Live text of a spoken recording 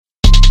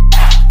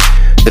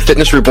The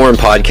Fitness Reborn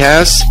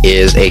podcast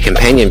is a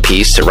companion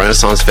piece to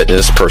Renaissance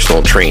Fitness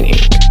personal training.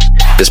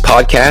 This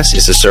podcast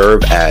is to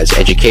serve as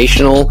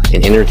educational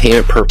and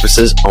entertainment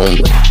purposes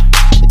only.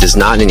 It does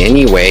not in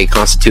any way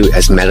constitute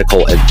as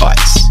medical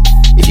advice.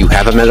 If you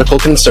have a medical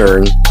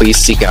concern, please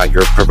seek out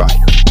your provider.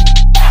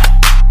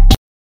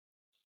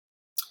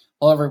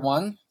 Hello,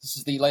 everyone. This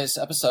is the latest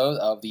episode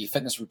of the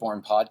Fitness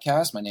Reborn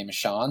podcast. My name is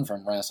Sean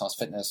from Renaissance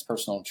Fitness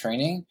Personal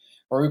Training,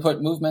 where we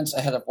put movements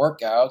ahead of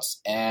workouts.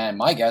 And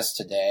my guest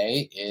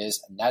today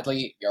is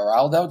Natalie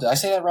Jurado. Did I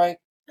say that right?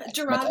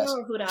 Jurado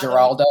or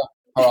Jurado?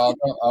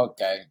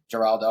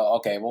 Jurado.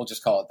 Okay, we'll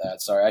just call it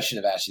that. Sorry, I should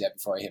have asked you that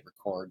before I hit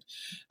record.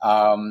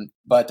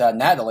 But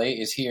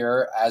Natalie is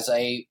here as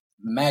a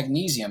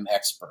magnesium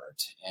expert.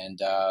 And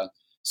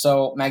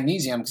so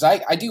magnesium, because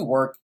I do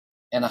work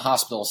in a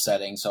hospital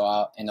setting,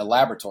 so in a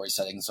laboratory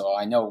setting, so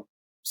I know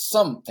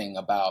something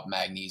about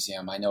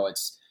magnesium. I know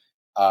it's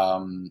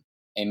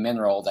a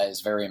mineral that is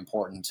very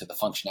important to the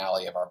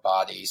functionality of our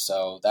body.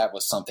 So that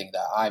was something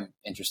that I'm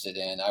interested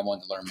in. I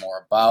wanted to learn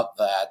more about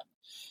that.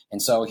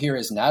 And so here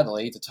is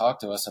Natalie to talk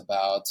to us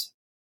about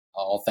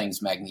all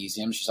things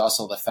magnesium. She's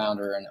also the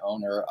founder and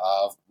owner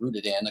of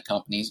Rooted In, a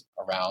company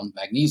around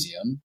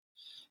magnesium.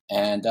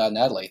 And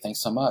Natalie,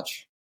 thanks so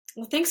much.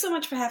 Well, thanks so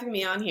much for having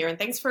me on here, and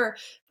thanks for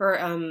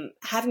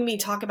having me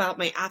talk about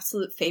my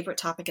absolute favorite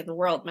topic in the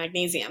world,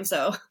 magnesium.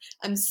 So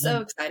I'm so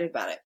excited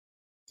about it.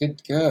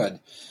 Good.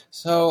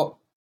 So,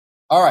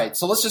 all right.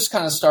 So let's just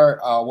kind of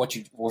start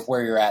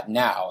where you're at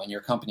now in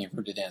your company,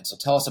 Rooted In. So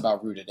tell us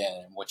about Rooted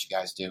In and what you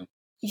guys do.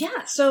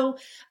 Yeah, so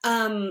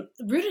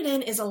Rooted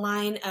In is a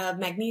line of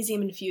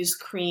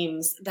magnesium-infused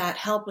creams that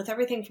help with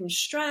everything from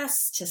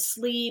stress to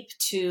sleep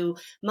to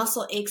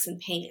muscle aches and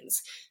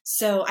pains.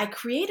 So I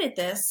created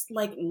this,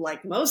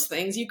 like most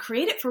things, you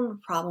create it from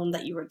a problem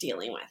that you were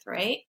dealing with,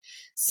 right?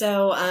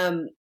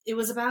 So it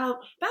was about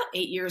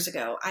 8 years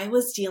ago. I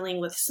was dealing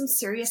with some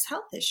serious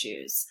health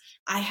issues.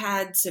 I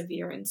had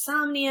severe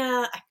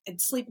insomnia.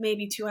 I'd sleep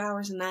maybe 2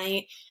 hours a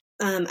night.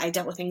 I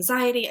dealt with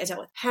anxiety. I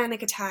dealt with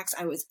panic attacks.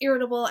 I was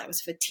irritable. I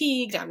was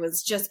fatigued. I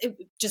was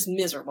just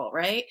miserable,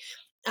 right?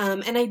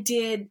 And I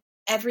did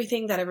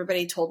everything that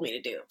everybody told me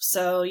to do.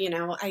 So,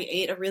 I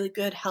ate a really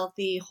good,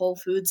 healthy, whole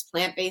foods,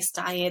 plant-based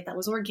diet that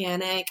was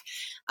organic.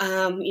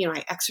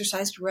 I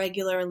exercised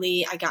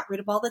regularly. I got rid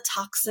of all the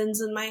toxins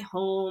in my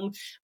home.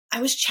 I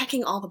was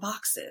checking all the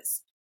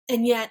boxes.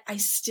 And yet I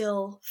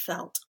still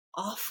felt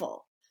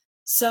awful.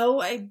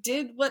 So I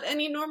did what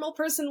any normal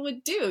person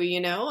would do,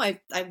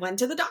 I went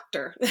to the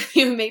doctor,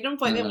 made an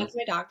appointment, went to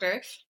my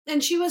doctor,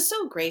 and she was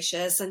so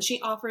gracious, and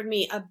she offered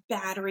me a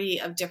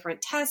battery of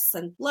different tests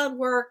and blood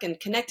work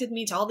and connected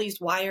me to all these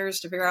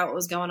wires to figure out what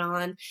was going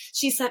on.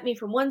 She sent me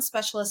from one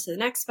specialist to the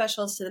next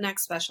specialist to the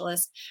next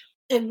specialist.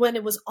 And when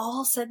it was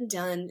all said and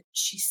done,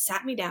 she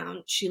sat me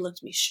down, she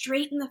looked me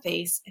straight in the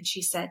face, and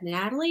she said,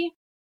 "Natalie,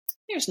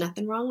 there's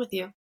nothing wrong with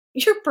you.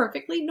 You're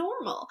perfectly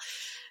normal."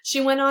 She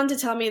went on to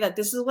tell me that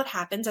this is what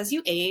happens as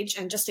you age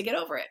and just to get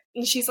over it.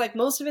 And she's like,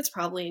 most of it's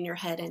probably in your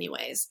head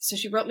anyways. So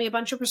she wrote me a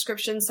bunch of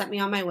prescriptions, sent me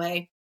on my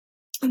way,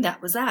 and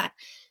that was that.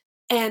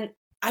 And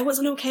I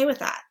wasn't okay with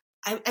that.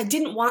 I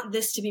didn't want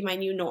this to be my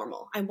new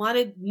normal. I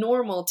wanted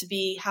normal to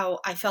be how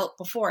I felt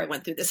before I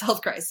went through this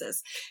health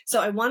crisis.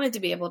 So I wanted to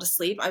be able to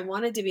sleep. I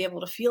wanted to be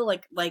able to feel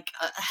like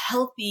a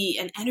healthy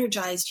and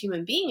energized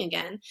human being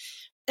again.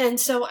 And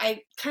so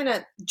I kind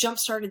of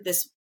jump-started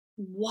this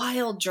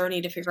wild journey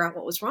to figure out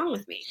what was wrong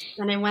with me.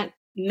 And I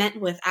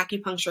met with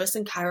acupuncturists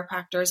and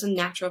chiropractors and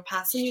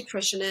naturopaths and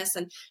nutritionists,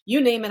 and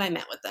you name it, I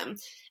met with them.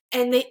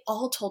 And they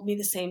all told me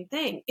the same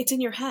thing. It's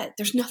in your head.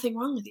 There's nothing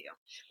wrong with you.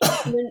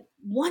 And then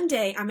one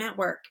day I'm at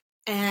work,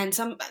 and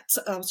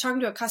I was talking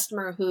to a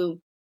customer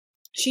who,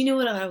 she knew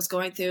what I was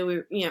going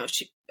through.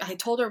 I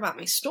told her about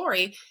my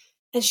story,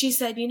 and she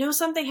said, "You know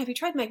something? Have you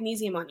tried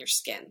magnesium on your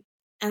skin?"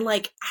 And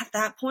at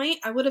that point,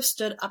 I would have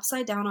stood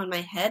upside down on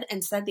my head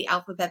and said the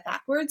alphabet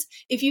backwards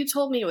if you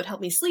told me it would help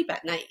me sleep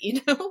at night,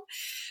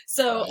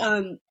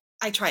 So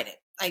I tried it.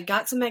 I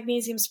got some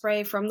magnesium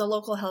spray from the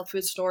local health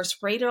food store,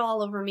 sprayed it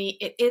all over me.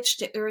 It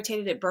itched, it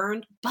irritated, it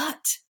burned.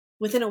 But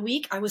within a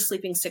week, I was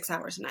sleeping 6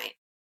 hours a night,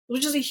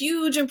 which is a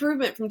huge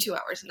improvement from 2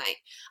 hours a night.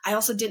 I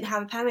also didn't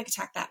have a panic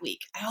attack that week.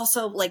 I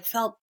also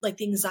felt like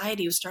the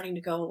anxiety was starting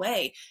to go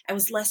away. I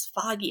was less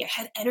foggy. I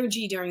had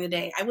energy during the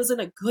day. I was in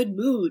a good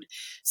mood.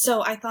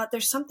 So I thought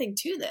there's something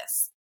to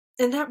this.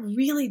 And that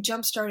really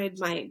jump-started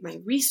my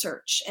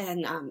research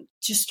and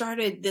just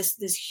started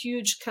this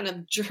huge kind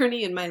of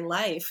journey in my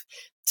life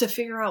to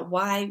figure out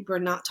why we're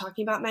not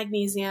talking about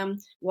magnesium,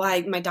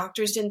 why my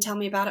doctors didn't tell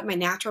me about it, my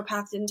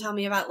naturopath didn't tell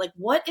me about it.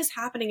 What is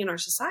happening in our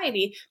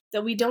society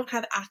that we don't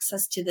have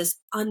access to this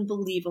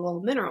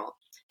unbelievable mineral?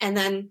 And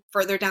then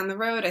further down the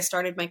road, I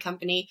started my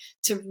company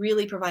to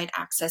really provide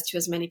access to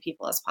as many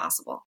people as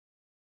possible.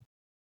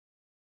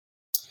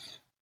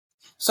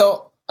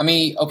 So,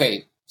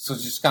 okay, so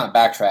just kind of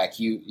backtrack.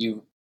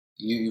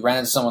 You ran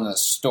into someone in a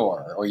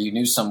store, or you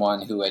knew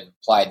someone who had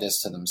applied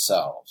this to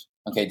themselves.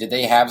 Okay, did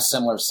they have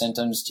similar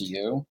symptoms to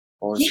you?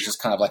 Or was it just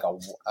kind of like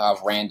a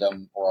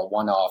random or a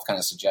one-off kind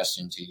of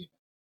suggestion to you?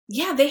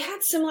 Yeah, they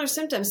had similar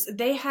symptoms.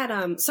 They had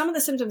some of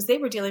the symptoms they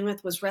were dealing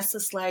with was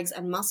restless legs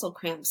and muscle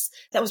cramps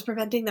that was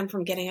preventing them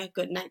from getting a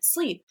good night's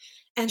sleep.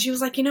 And she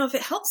was like, if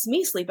it helps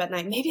me sleep at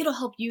night, maybe it'll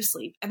help you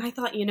sleep. And I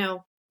thought,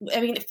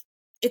 if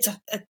it's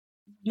a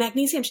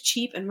magnesium's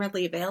cheap and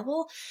readily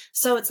available,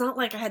 so it's not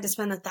like I had to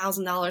spend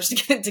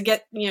 $1,000 to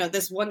get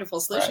this wonderful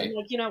solution.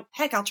 Right. Like,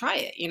 heck, I'll try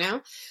it.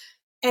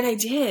 And I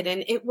did,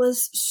 and it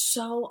was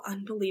so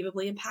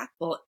unbelievably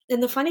impactful.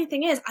 And the funny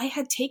thing is, I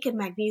had taken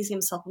magnesium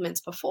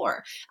supplements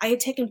before. I had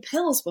taken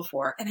pills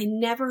before, and I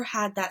never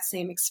had that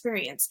same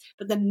experience.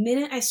 But the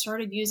minute I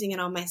started using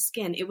it on my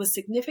skin, it was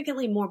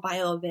significantly more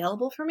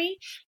bioavailable for me.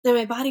 Then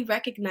my body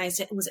recognized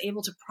it and was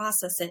able to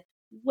process it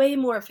way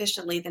more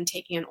efficiently than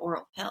taking an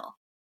oral pill.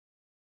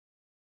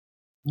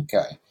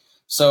 Okay.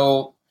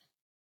 So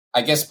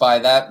I guess by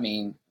that,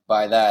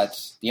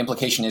 the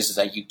implication is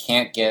that you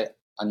can't get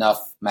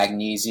enough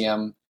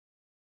magnesium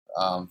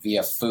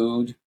via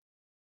food.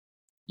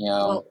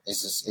 Well,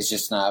 It's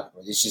just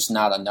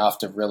not enough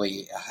to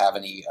really have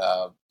any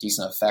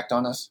decent effect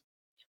on us.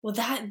 Well,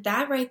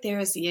 that right there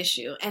is the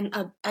issue. And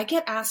I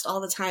get asked all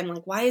the time,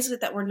 like, why is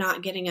it that we're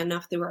not getting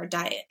enough through our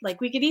diet?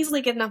 Like, we could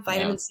easily get enough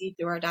vitamin C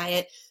through our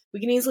diet. We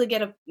can easily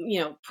get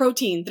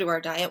protein through our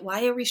diet.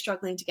 Why are we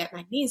struggling to get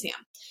magnesium?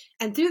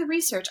 And through the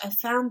research, I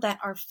found that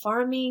our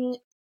farming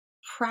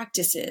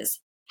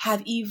practices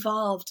have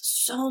evolved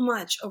so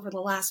much over the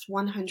last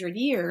 100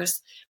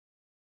 years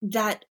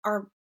that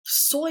our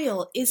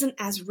soil isn't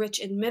as rich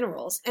in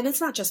minerals. And it's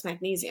not just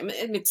magnesium,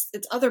 and it's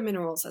other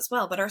minerals as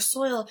well, but our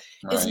soil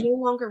is Right. no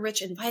longer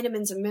rich in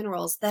vitamins and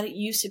minerals that it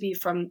used to be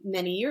from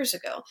many years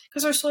ago,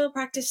 because our soil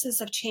practices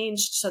have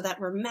changed so that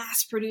we're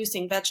mass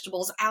producing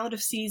vegetables out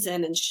of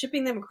season and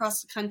shipping them across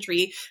the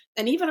country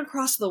and even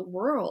across the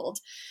world.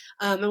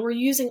 And we're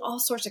using all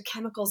sorts of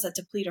chemicals that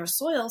deplete our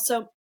soil.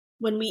 So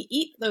when we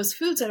eat those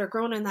foods that are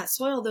grown in that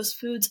soil, those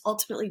foods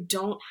ultimately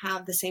don't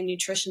have the same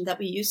nutrition that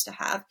we used to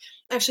have.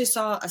 I actually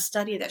saw a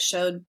study that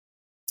showed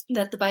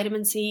that the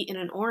vitamin C in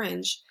an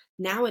orange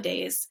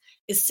nowadays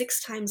is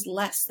 6 times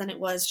less than it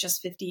was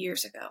just 50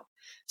 years ago.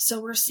 So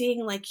we're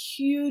seeing like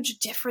huge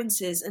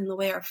differences in the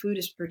way our food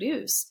is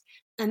produced.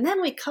 And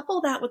then we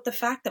couple that with the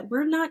fact that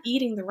we're not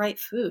eating the right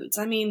foods.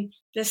 I mean,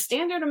 the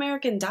standard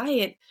American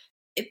diet,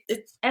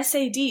 it's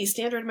SAD,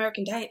 standard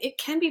American diet, it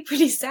can be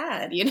pretty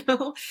sad,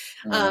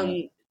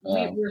 Mm,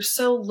 yeah. We're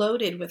so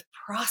loaded with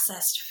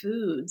processed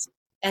foods,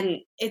 and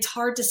it's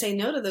hard to say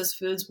no to those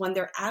foods when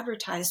they're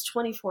advertised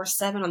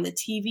 24/7 on the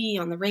TV,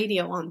 on the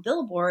radio, on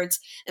billboards,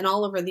 and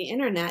all over the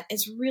internet.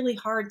 It's really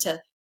hard to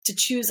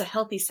choose a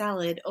healthy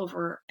salad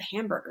over a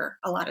hamburger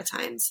a lot of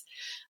times.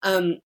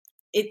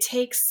 It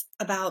takes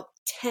about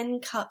 10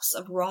 cups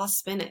of raw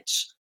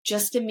spinach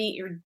just to meet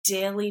your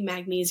daily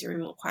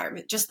magnesium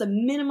requirement, just the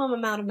minimum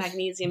amount of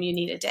magnesium you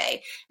need a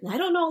day. And I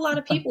don't know a lot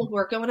of people who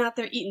are going out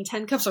there eating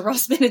 10 cups of raw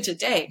spinach a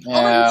day.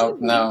 Yeah.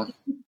 No.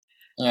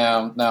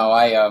 Yeah. No.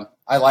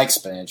 I like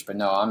spinach, but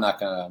no, I'm not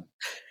gonna.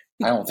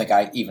 I don't think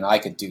I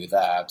could do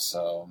that.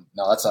 So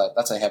no, that's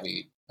a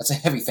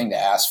heavy thing to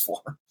ask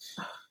for.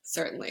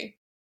 Certainly.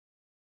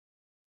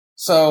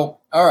 So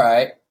all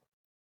right.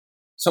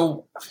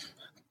 So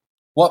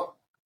what?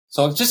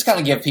 So just kind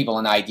of give people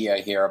an idea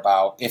here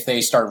about if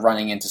they start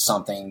running into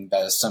something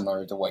that is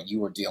similar to what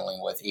you were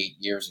dealing with 8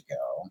 years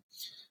ago.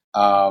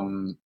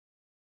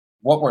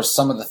 What were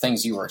some of the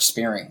things you were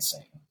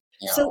experiencing?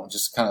 So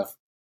Just kind of,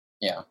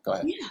 go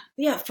ahead.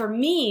 Yeah. For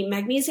me,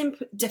 magnesium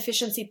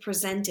deficiency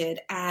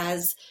presented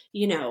as,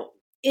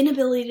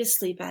 inability to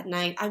sleep at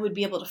night. I would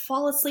be able to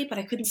fall asleep, but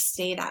I couldn't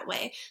stay that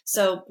way.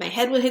 So my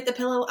head would hit the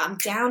pillow, I'm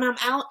down, I'm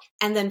out.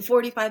 And then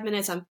 45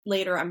 minutes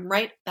later, I'm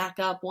right back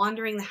up,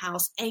 wandering the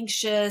house,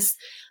 anxious,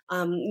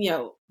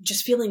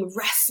 just feeling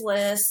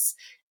restless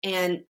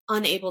and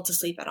unable to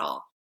sleep at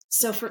all.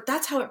 So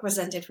that's how it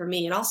presented for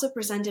me. It also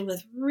presented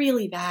with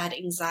really bad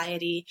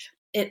anxiety.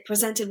 It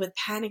presented with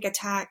panic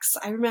attacks.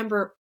 I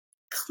remember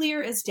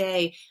clear as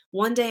day.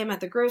 One day I'm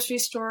at the grocery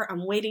store,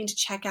 I'm waiting to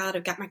check out,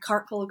 I've got my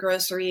cart full of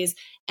groceries,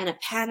 and a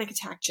panic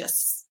attack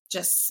just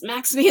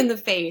smacks me in the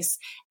face,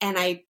 and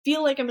I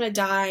feel like I'm going to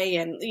die,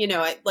 and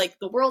like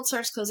the world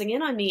starts closing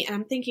in on me, and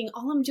I'm thinking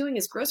all I'm doing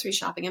is grocery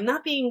shopping. I'm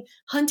not being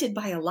hunted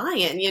by a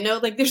lion,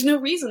 like there's no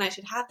reason I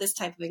should have this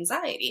type of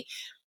anxiety.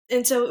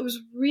 And so it was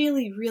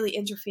really, really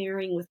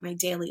interfering with my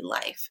daily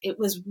life. It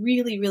was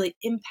really, really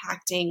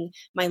impacting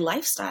my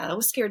lifestyle. I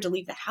was scared to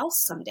leave the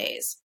house some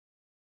days.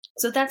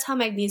 So that's how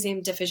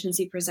magnesium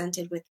deficiency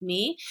presented with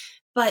me.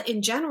 But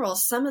in general,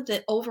 some of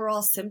the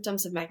overall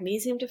symptoms of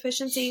magnesium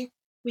deficiency,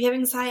 we have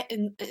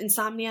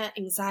insomnia,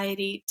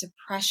 anxiety,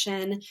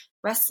 depression,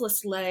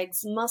 restless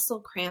legs, muscle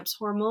cramps,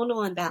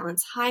 hormonal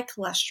imbalance, high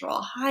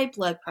cholesterol, high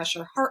blood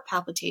pressure, heart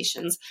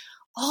palpitations.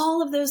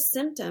 All of those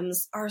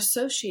symptoms are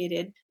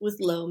associated with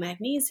low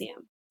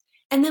magnesium.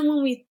 And then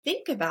when we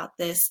think about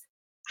this,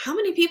 how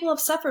many people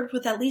have suffered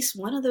with at least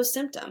one of those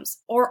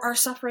symptoms or are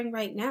suffering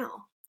right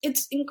now?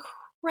 It's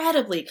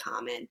incredibly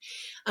common.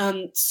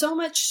 So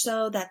much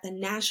so that the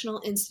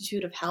National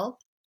Institute of Health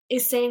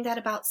is saying that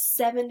about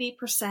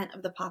 70%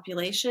 of the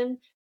population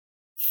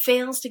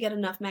fails to get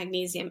enough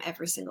magnesium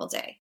every single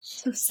day.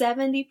 So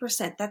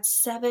 70%, that's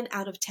 7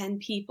 out of 10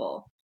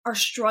 people, are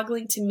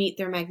struggling to meet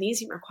their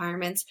magnesium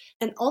requirements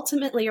and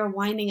ultimately are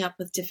winding up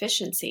with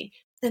deficiency.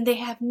 And they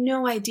have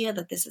no idea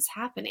that this is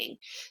happening.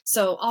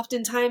 So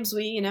oftentimes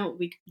we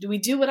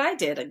do what I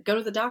did. I go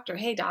to the doctor.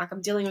 Hey doc,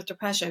 I'm dealing with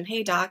depression.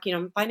 Hey doc,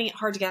 I'm finding it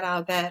hard to get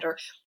out of bed, or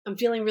I'm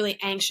feeling really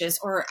anxious,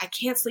 or I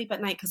can't sleep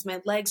at night because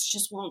my legs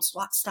just won't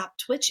stop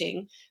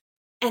twitching.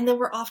 And then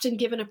we're often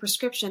given a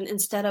prescription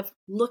instead of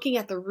looking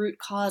at the root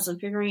cause and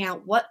figuring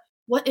out what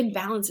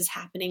imbalance is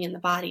happening in the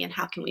body and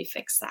how can we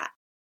fix that.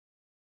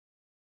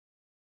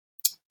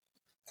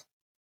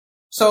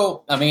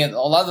 So, I mean,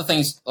 a lot of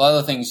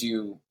the things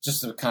you,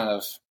 just to kind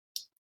of,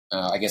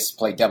 I guess,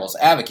 play devil's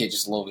advocate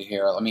just a little bit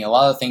here. I mean, a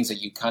lot of things that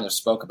you kind of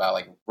spoke about,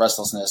 like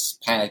restlessness,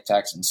 panic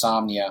attacks,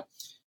 insomnia.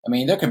 I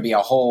mean, there can be a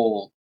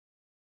whole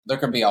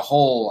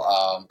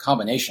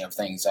combination of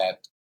things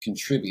that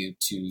contribute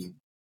to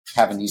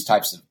having these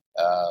types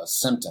of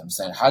symptoms.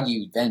 And how do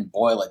you then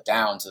boil it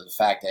down to the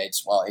fact that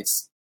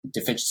it's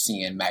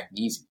deficiency in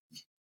magnesium?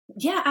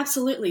 Yeah,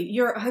 absolutely.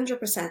 You're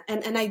 100%.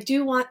 And I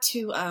do want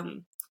to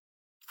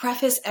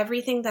preface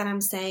everything that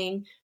I'm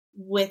saying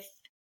with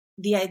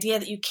the idea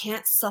that you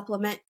can't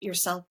supplement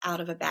yourself out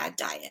of a bad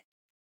diet.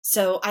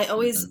 So I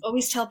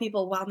always tell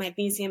people, while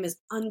magnesium is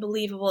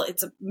unbelievable,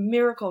 it's a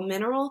miracle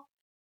mineral,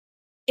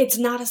 it's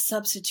not a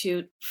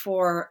substitute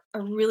for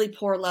a really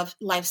poor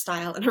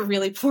lifestyle and a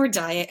really poor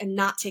diet and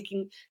not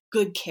taking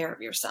good care of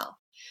yourself.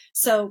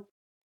 So,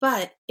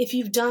 but if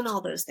you've done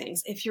all those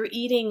things, if you're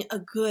eating a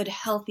good,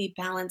 healthy,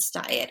 balanced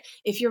diet,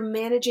 if you're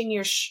managing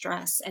your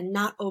stress and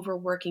not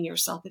overworking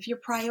yourself, if you're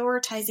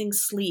prioritizing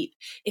sleep,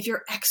 if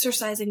you're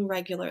exercising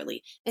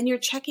regularly, and you're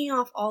checking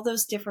off all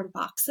those different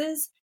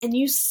boxes, and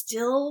you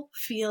still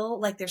feel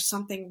like there's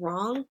something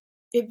wrong,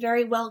 it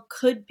very well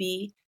could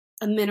be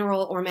a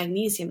mineral or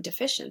magnesium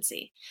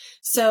deficiency.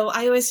 So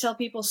I always tell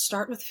people,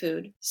 start with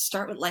food,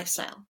 start with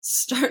lifestyle,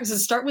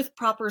 start with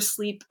proper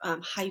sleep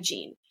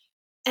hygiene.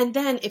 And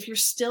then if you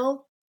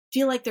still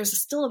feel like there's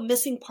still a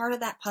missing part of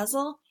that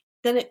puzzle,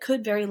 then it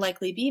could very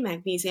likely be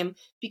magnesium,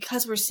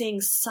 because we're seeing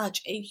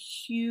such a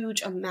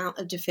huge amount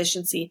of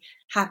deficiency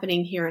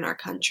happening here in our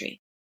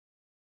country.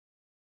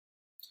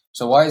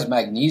 So why is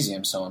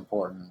magnesium so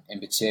important in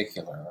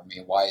particular? I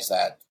mean, why is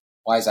that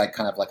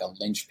kind of like a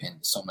linchpin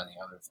to so many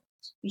other things?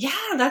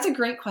 Yeah, that's a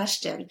great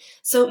question.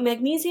 So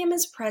magnesium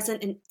is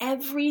present in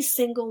every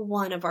single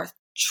one of our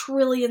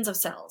trillions of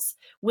cells.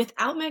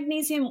 Without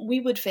magnesium,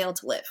 we would fail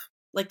to live.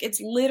 Like,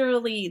 it's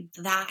literally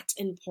that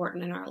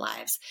important in our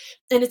lives.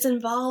 And it's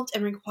involved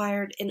and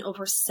required in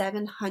over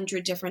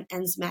 700 different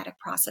enzymatic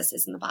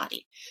processes in the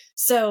body.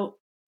 So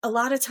a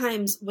lot of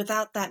times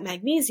without that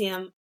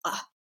magnesium,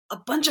 a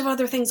bunch of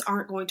other things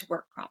aren't going to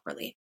work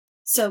properly.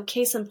 So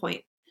case in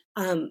point,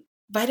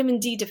 vitamin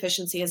D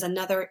deficiency is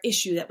another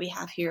issue that we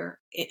have here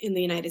in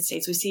the United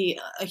States. We see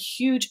a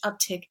huge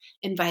uptick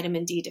in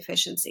vitamin D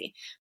deficiency.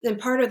 And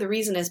part of the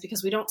reason is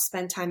because we don't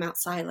spend time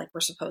outside like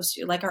we're supposed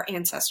to, like our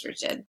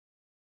ancestors did.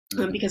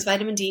 Because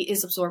vitamin D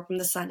is absorbed from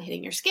the sun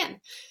hitting your skin.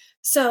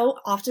 So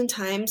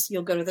oftentimes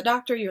you'll go to the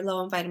doctor, you're low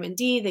on vitamin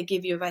D, they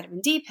give you a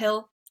vitamin D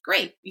pill.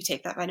 Great, you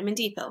take that vitamin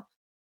D pill.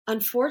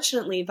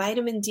 Unfortunately,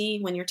 vitamin D,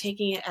 when you're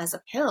taking it as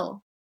a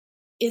pill,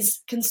 is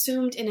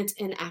consumed in its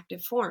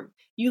inactive form.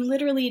 You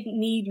literally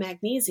need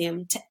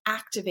magnesium to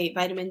activate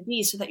vitamin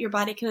D so that your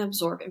body can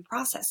absorb and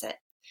process it.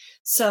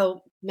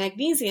 So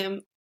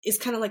magnesium is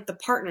kind of like the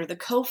partner, the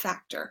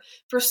cofactor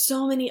for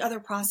so many other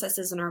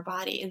processes in our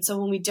body. And so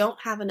when we don't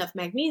have enough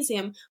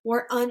magnesium,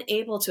 we're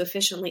unable to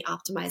efficiently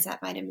optimize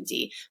that vitamin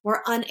D. We're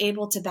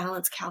unable to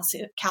balance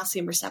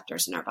calcium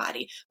receptors in our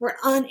body. We're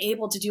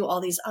unable to do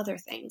all these other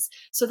things.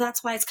 So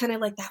that's why it's kind of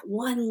like that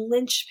one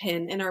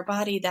linchpin in our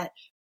body that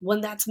when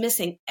that's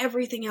missing,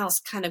 everything else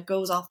kind of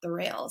goes off the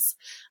rails.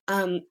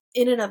 In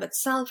and of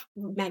itself,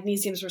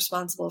 magnesium is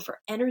responsible for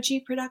energy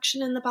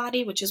production in the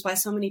body, which is why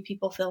so many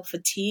people feel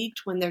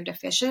fatigued when they're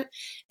deficient.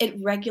 It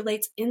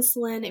regulates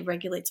insulin, it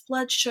regulates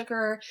blood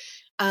sugar,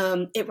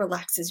 it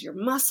relaxes your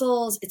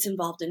muscles, it's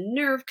involved in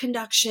nerve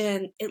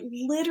conduction. It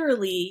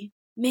literally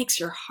makes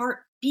your heart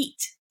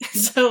beat.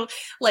 So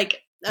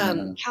like,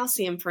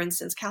 calcium, for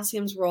instance,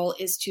 calcium's role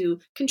is to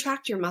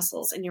contract your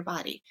muscles in your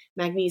body.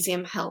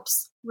 Magnesium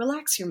helps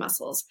relax your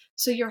muscles.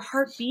 So your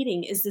heart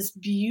beating is this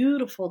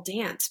beautiful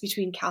dance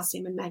between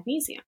calcium and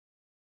magnesium.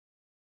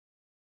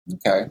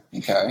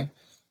 Okay.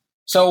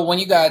 So when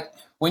you got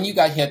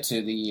hit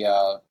to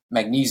the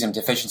magnesium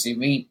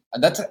deficiency,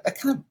 that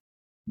kind of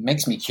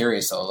makes me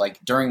curious though. Like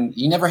you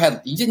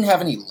didn't have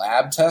any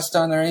lab tests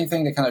done or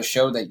anything that kind of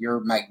showed that your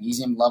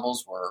magnesium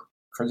levels were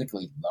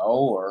critically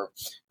low, or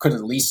could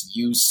at least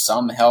use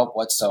some help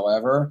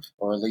whatsoever,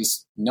 or at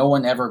least no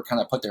one ever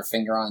kind of put their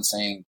finger on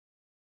saying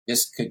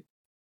this could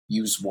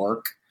use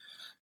work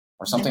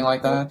or something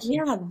like that?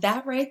 Yeah,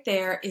 that right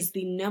there is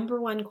the number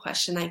one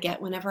question I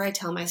get whenever I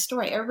tell my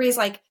story. Everybody's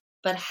like,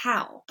 but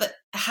how? But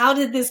how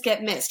did this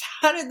get missed?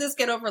 How did this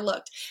get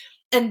overlooked?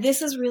 And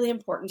this is really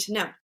important to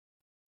know.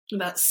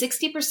 About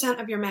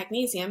 60% of your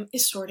magnesium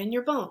is stored in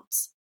your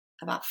bones.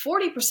 about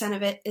 40%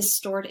 of it is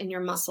stored in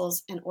your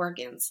muscles and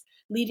organs,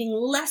 leaving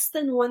less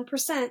than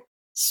 1%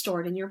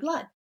 stored in your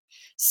blood.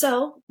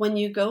 So when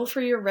you go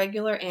for your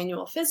regular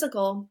annual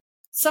physical,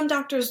 some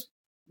doctors,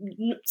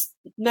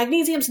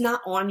 magnesium's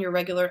not on your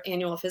regular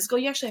annual physical.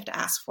 You actually have to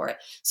ask for it.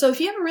 So if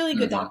you have a really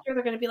good doctor,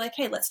 they're going to be like,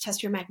 hey, let's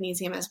test your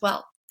magnesium as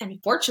well. And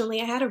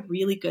fortunately, I had a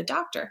really good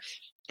doctor,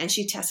 and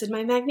she tested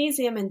my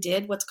magnesium and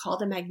did what's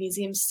called a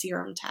magnesium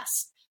serum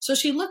test. So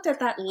she looked at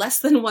that less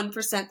than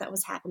 1% that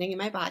was happening in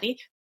my body.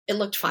 It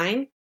looked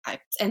fine,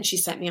 and she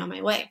sent me on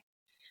my way.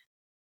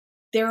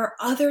 There are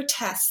other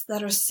tests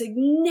that are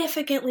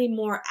significantly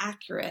more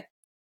accurate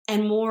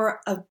and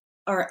more of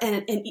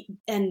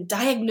and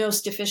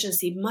diagnose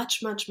deficiency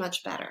much, much,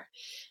 much better.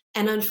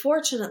 And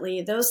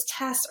unfortunately, those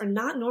tests are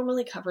not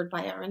normally covered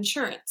by our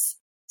insurance.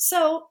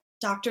 So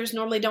doctors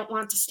normally don't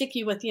want to stick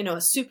you with,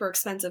 a super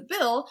expensive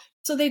bill,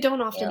 so they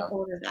don't often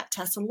order that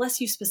test unless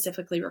you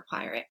specifically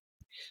require it.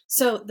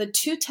 So the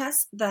two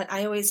tests that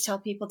I always tell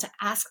people to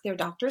ask their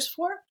doctors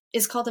for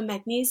is called a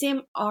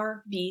magnesium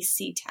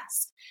RBC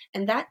test.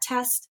 And that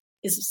test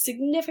is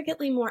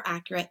significantly more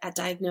accurate at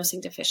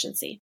diagnosing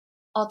deficiency.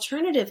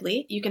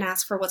 Alternatively, you can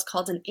ask for what's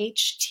called an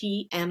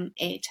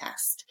HTMA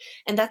test,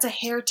 and that's a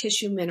hair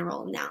tissue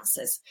mineral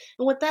analysis.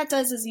 And what that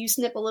does is you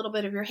snip a little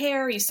bit of your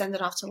hair, you send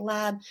it off to the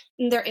lab,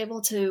 and they're able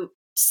to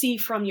see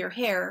from your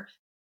hair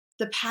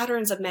the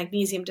patterns of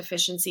magnesium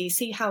deficiency,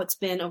 see how it's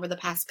been over the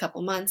past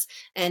couple months,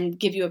 and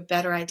give you a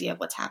better idea of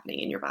what's happening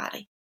in your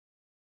body.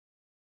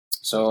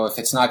 So if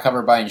it's not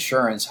covered by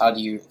insurance, how do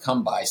you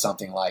come by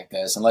something like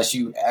this, unless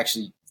you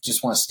actually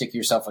just want to stick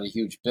yourself with a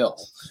huge bill?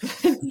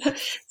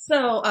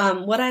 So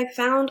what I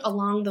found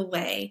along the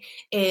way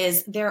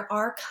is there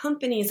are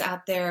companies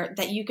out there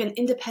that you can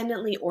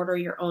independently order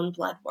your own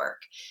blood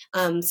work,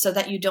 so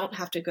that you don't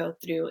have to go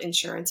through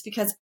insurance,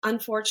 because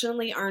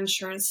unfortunately our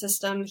insurance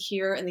system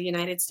here in the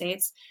United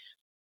States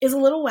is a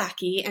little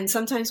wacky. And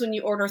sometimes when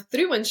you order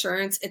through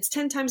insurance, it's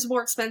 10 times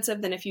more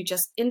expensive than if you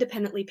just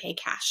independently pay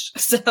cash.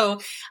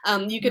 So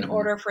you can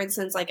order, for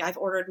instance, like I've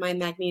ordered my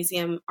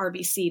magnesium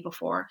RBC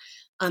before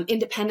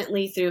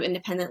independently through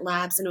independent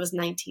labs, and it was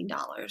 $19.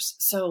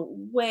 So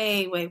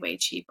way, way, way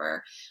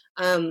cheaper.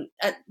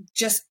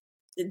 Just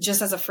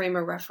as a frame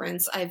of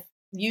reference, I've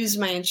used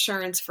my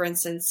insurance, for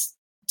instance,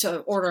 to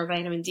order a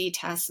vitamin D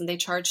test, and they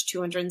charge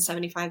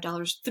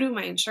 $275 through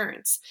my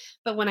insurance.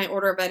 But when I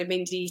order a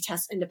vitamin D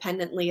test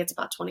independently, it's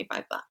about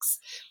 $25.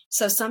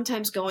 So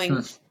sometimes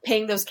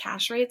paying those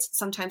cash rates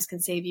sometimes can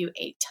save you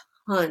a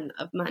ton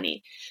of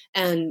money,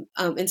 and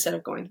instead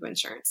of going through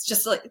insurance.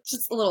 Just a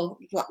little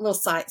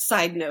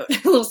side note,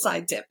 a little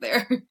side tip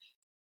there.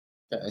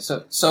 Okay,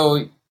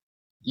 so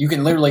you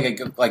can literally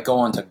go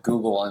onto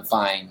Google and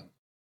find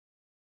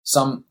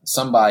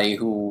somebody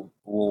who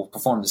will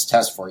perform this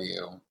test for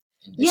you.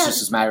 It's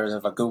just a matter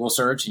of a Google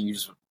search, and you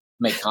just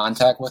make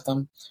contact with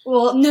them?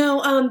 Well,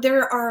 no,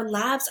 there are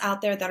labs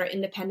out there that are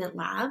independent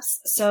labs.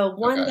 So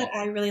one that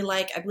I really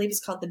like, I believe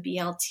it's called the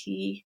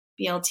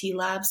BLT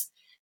labs.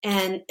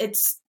 And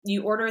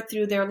you order it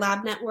through their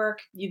lab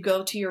network, you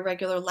go to your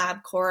regular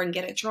LabCorp and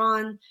get it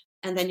drawn,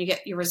 and then you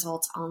get your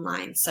results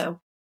online.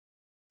 So,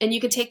 and you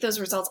can take those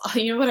results.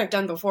 You know what I've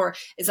done before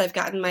is I've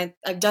done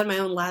my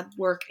own lab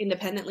work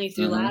independently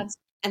through labs.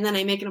 And then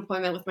I make an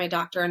appointment with my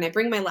doctor and I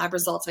bring my lab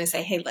results and I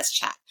say, hey, let's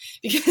chat,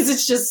 because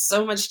it's just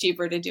so much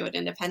cheaper to do it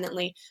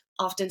independently,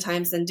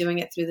 oftentimes, than doing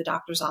it through the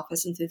doctor's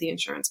office and through the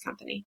insurance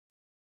company.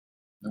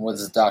 And what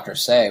does the doctor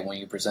say when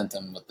you present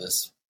them with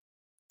this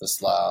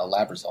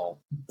lab result?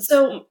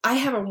 So I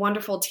have a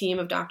wonderful team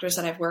of doctors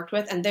that I've worked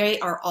with, and they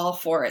are all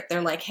for it.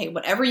 They're like, hey,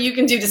 whatever you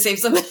can do to save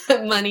some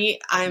money,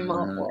 I'm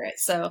all for it.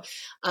 So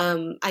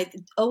I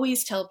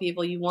always tell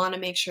people you want to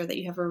make sure that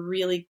you have a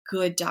really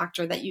good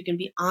doctor that you can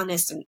be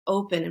honest and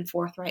open and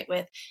forthright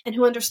with, and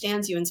who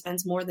understands you and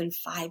spends more than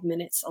 5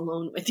 minutes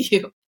alone with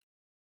you.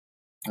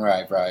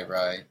 Right.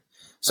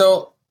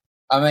 So,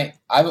 I mean,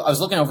 I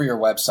was looking over your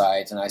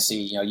website, and I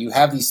see, you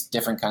have these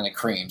different kind of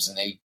creams, and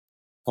they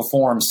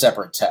perform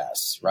separate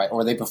tests, right?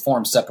 Or they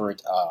perform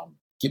separate,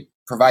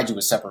 provide you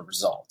with separate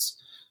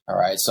results. All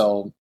right.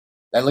 So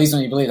that leads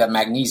me to believe that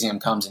magnesium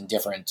comes in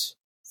different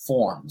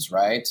forms,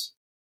 right?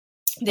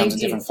 Comes in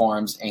different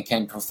forms and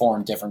can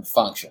perform different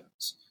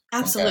functions.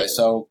 Absolutely. Okay?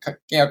 So,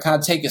 kind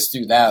of take us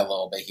through that a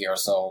little bit here.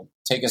 So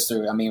take us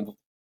through,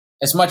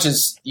 as much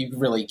as you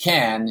really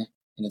can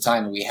in the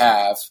time that we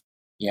have,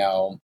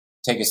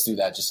 take us through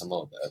that just a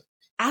little bit.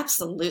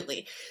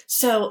 Absolutely.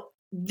 So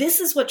this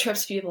is what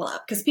trips people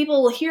up, because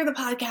people will hear the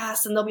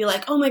podcast and they'll be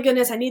like, oh my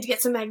goodness, I need to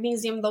get some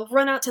magnesium. They'll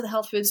run out to the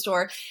health food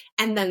store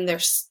and then they're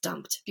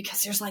stumped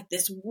because there's like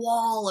this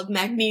wall of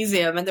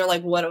magnesium and they're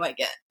like, what do I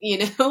get?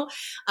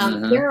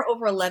 There are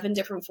over 11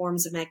 different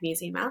forms of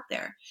magnesium out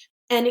there,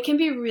 and it can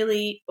be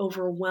really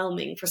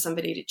overwhelming for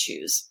somebody to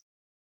choose.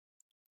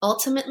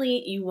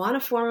 Ultimately, you want a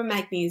form of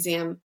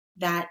magnesium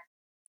that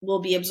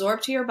will be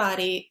absorbed to your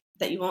body,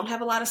 that you won't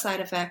have a lot of side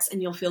effects,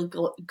 and you'll feel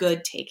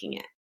good taking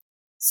it.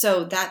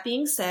 So that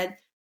being said,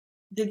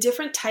 the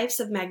different types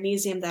of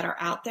magnesium that are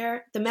out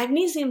there, the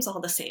magnesium's all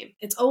the same.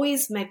 It's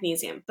always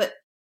magnesium, but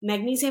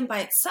magnesium by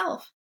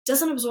itself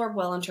doesn't absorb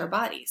well into our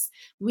bodies.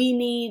 We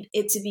need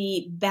it to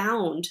be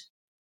bound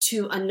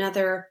to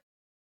another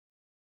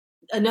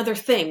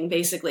thing,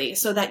 basically,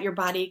 so that your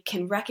body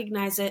can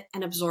recognize it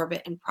and absorb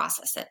it and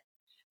process it.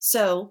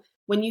 So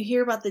when you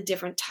hear about the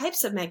different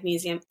types of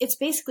magnesium, it's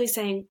basically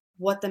saying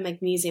what the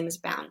magnesium is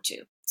bound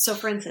to. So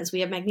for instance,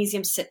 we have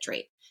magnesium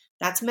citrate.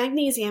 That's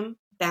magnesium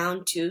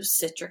bound to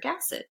citric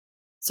acid.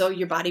 So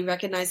your body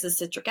recognizes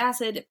citric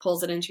acid, it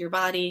pulls it into your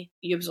body,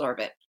 you absorb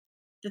it.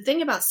 The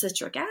thing about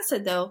citric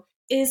acid, though,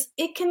 is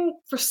it can,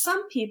 for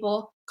some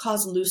people,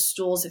 cause loose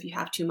stools if you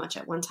have too much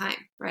at one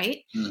time, right?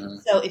 Mm-hmm.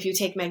 So if you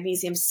take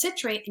magnesium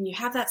citrate and you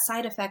have that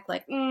side effect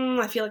like,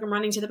 I feel like I'm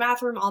running to the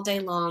bathroom all day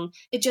long,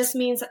 it just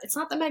means that it's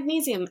not the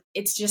magnesium.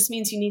 It just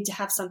means you need to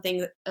have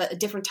something, a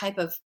different type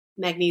of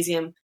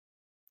magnesium,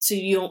 so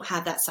you don't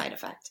have that side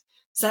effect.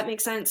 Does that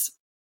make sense?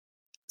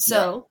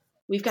 So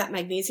we've got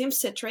magnesium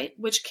citrate,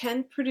 which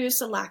can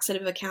produce a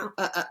laxative effect.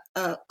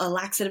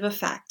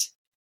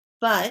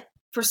 But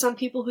for some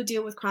people who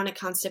deal with chronic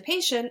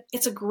constipation,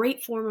 it's a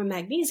great form of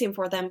magnesium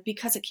for them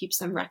because it keeps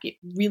them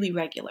really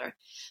regular.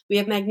 We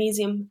have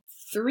magnesium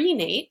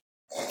threonate.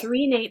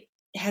 Threonate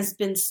has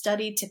been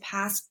studied to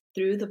pass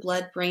through the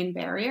blood-brain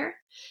barrier.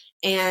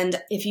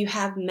 And if you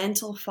have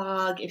mental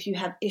fog, if you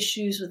have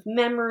issues with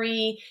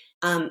memory,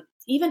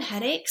 even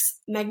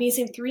headaches,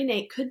 magnesium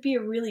threonate could be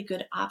a really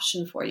good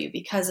option for you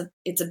because of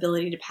its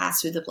ability to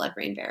pass through the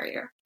blood-brain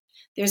barrier.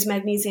 There's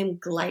magnesium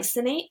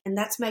glycinate, and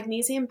that's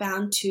magnesium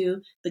bound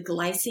to the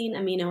glycine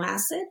amino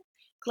acid.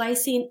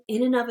 Glycine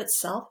in and of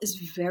itself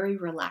is very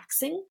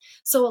relaxing.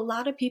 So a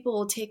lot of people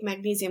will take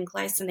magnesium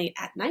glycinate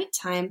at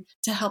nighttime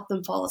to help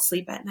them fall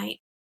asleep at night.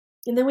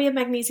 And then we have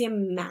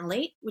magnesium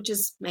malate, which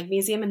is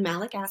magnesium and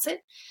malic acid.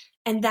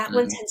 And that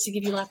one tends to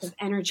give you lots of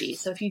energy.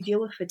 So if you deal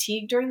with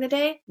fatigue during the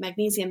day,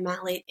 magnesium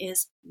malate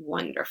is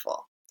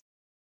wonderful.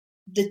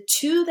 The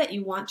two that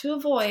you want to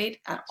avoid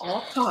at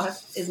all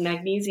costs is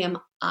magnesium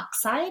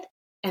oxide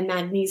and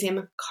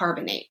magnesium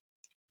carbonate.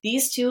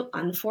 These two,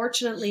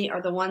 unfortunately,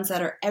 are the ones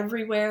that are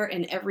everywhere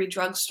in every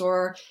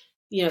drugstore,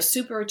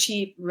 super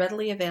cheap,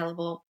 readily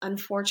available.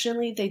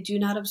 Unfortunately, they do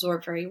not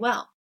absorb very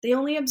well. They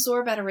only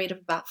absorb at a rate of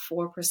about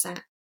 4%,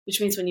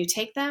 which means when you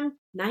take them,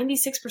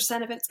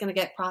 96% of it's going to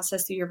get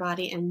processed through your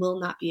body and will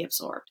not be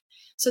absorbed.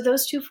 So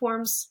those two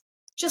forms,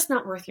 just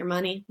not worth your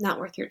money, not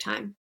worth your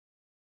time.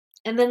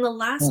 And then the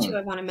last two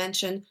I want to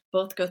mention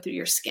both go through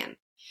your skin.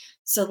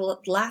 So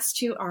the last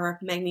two are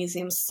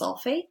magnesium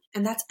sulfate,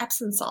 and that's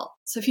Epsom salt.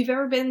 So if you've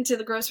ever been to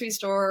the grocery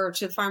store or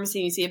to the pharmacy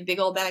and you see a big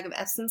old bag of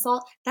Epsom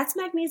salt, that's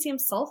magnesium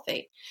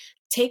sulfate.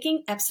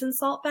 Taking Epsom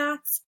salt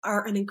baths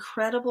are an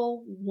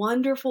incredible,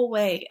 wonderful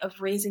way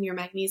of raising your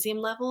magnesium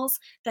levels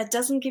that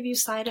doesn't give you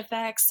side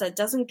effects, that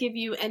doesn't give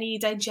you any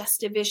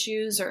digestive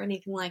issues or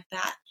anything like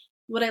that.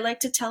 What I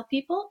like to tell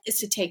people is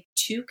to take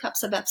 2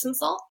 cups of Epsom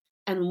salt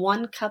and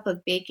 1 cup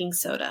of baking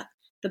soda.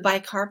 The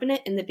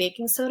bicarbonate in the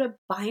baking soda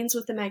binds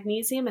with the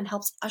magnesium and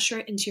helps usher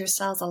it into your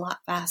cells a lot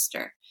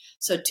faster.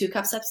 So 2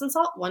 cups Epsom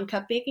salt, 1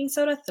 cup baking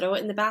soda, throw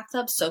it in the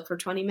bathtub, soak for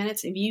 20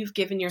 minutes, and you've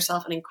given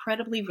yourself an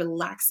incredibly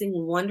relaxing,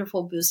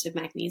 wonderful boost of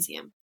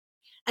magnesium.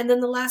 And then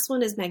the last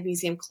one is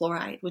magnesium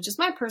chloride, which is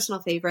my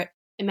personal favorite.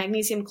 And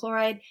magnesium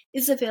chloride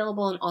is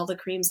available in all the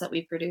creams that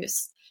we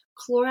produce.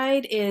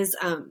 Chloride is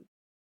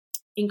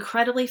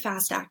incredibly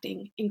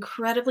fast-acting,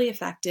 incredibly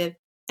effective,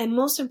 and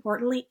most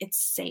importantly,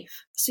 it's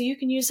safe. So you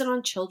can use it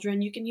on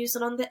children, you can use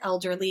it on the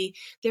elderly.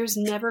 There's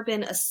never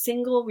been a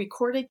single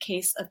recorded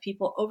case of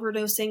people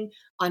overdosing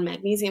on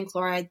magnesium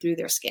chloride through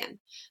their skin.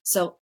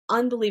 So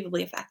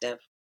unbelievably effective.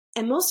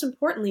 And most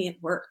importantly,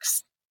 it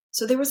works.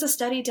 So there was a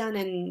study done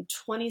in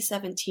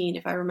 2017,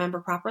 if I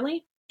remember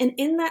properly. And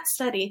in that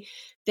study,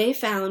 they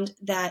found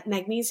that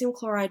magnesium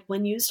chloride,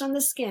 when used on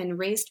the skin,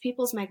 raised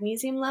people's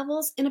magnesium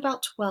levels in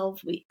about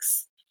 12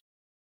 weeks.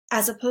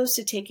 As opposed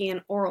to taking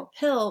an oral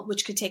pill,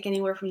 which could take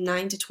anywhere from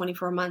 9 to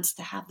 24 months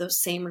to have those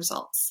same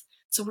results.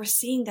 So we're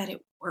seeing that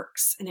it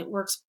works, and it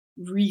works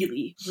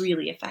really,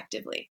 really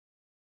effectively.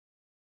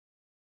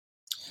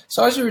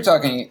 So as you were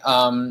talking,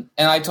 and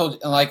I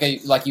told, like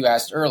you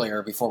asked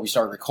earlier before we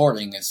started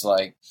recording, it's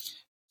like,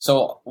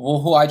 so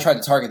who I try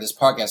to target this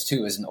podcast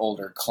to is an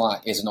older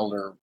client,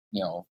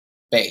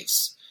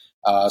 base.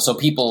 So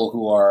people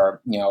who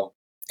are,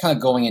 kind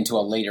of going into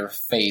a later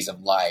phase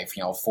of life,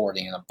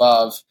 40 and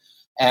above.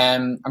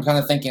 And I'm kind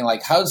of thinking,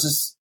 like, how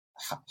does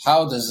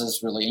this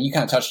really, and you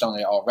kind of touched on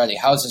it already,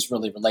 how does this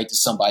really relate to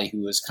somebody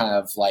who is kind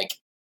of like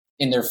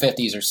in their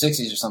 50s or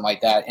 60s or something like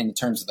that in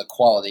terms of the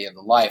quality of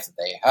the life that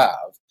they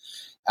have?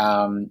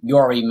 You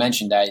already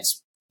mentioned that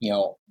it's,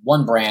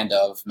 one brand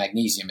of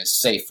magnesium is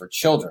safe for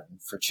children,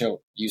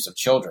 use of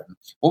children.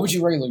 What would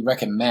you really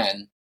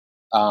recommend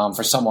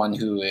for someone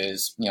who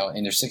is,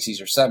 in their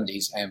 60s or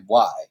 70s, and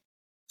why?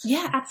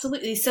 Yeah,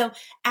 absolutely. So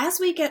as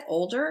we get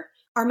older,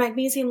 our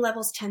magnesium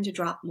levels tend to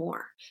drop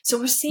more. So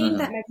we're seeing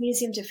that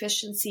magnesium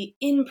deficiency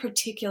in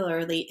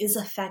particularly is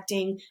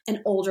affecting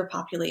an older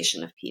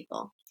population of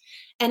people.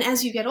 And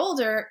as you get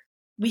older,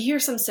 we hear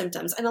some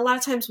symptoms. And a lot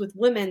of times with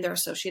women, they're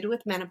associated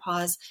with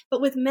menopause.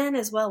 But with men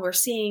as well, we're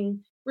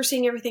seeing we're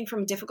seeing everything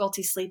from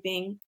difficulty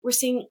sleeping. We're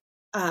seeing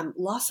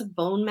loss of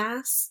bone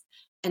mass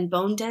and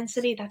bone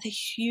density. That's a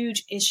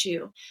huge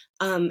issue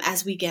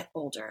as we get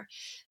older.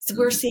 So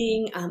we're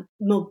seeing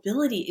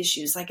mobility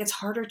issues, like it's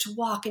harder to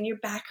walk and your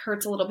back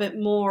hurts a little bit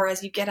more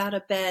as you get out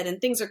of bed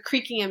and things are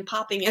creaking and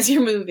popping as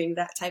you're moving,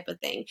 that type of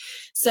thing.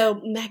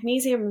 So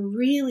magnesium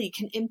really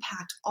can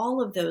impact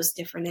all of those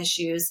different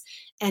issues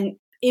and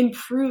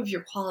improve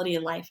your quality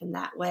of life in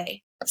that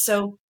way.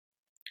 So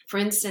for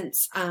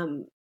instance,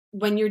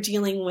 when you're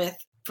dealing with,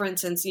 for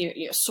instance,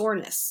 your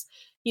soreness,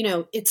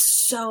 it's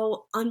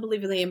so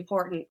unbelievably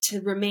important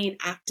to remain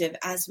active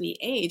as we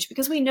age,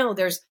 because we know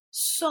there's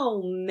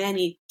so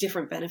many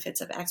different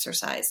benefits of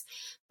exercise,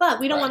 but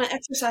we don't want to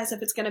exercise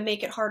if it's going to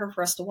make it harder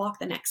for us to walk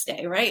the next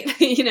day,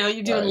 right?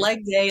 You're doing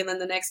leg day and then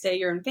the next day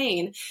you're in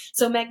pain.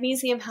 So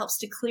magnesium helps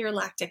to clear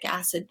lactic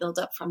acid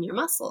buildup from your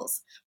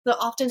muscles. So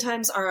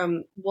oftentimes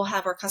we'll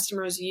have our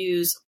customers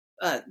use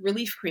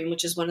relief cream,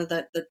 which is one of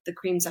the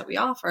creams that we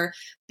offer,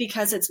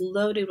 because it's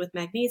loaded with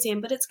magnesium,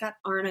 but it's got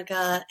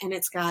arnica and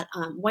it's got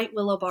white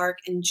willow bark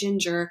and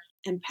ginger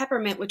and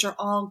peppermint, which are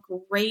all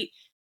great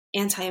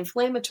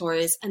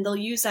anti-inflammatories. And they'll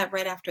use that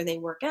right after they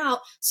work out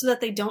so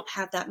that they don't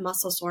have that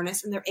muscle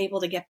soreness and they're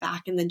able to get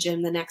back in the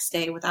gym the next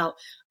day without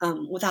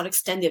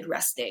extended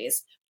rest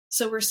days.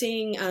 So we're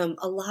seeing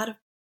a lot of,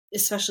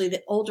 especially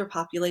the older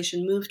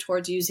population, move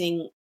towards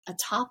using a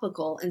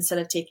topical instead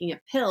of taking a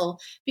pill,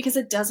 because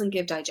it doesn't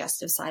give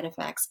digestive side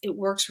effects. It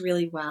works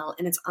really well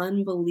and it's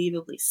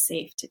unbelievably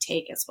safe to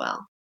take as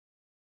well.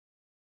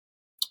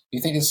 Do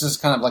you think this is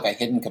kind of like a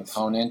hidden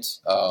component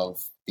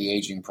of the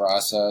aging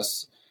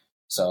process?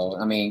 So,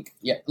 I mean,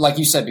 yeah, like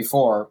you said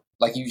before,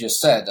 like you just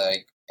said,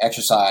 like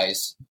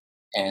exercise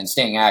and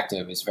staying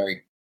active is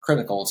very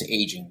critical to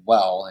aging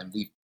well. And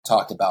we've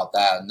talked about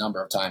that a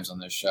number of times on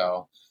this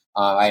show.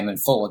 I'm in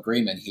full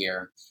agreement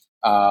here.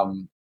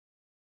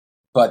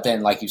 But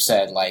then, like you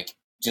said, like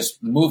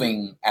just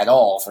moving at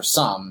all for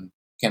some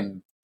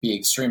can be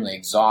extremely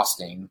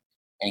exhausting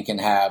and can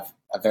have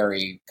a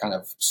very kind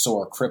of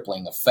sore,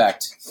 crippling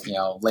effect,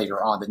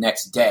 later on the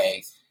next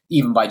day,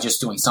 even by just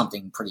doing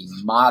something pretty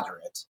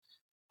moderate.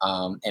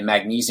 And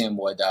magnesium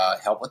would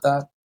help with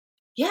that.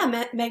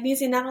 Yeah,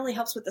 magnesium not only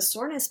helps with the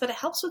soreness, but it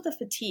helps with the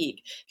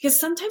fatigue, because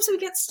sometimes we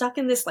get stuck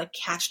in this like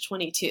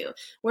catch-22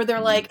 where they're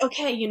like,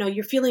 okay,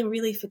 you're feeling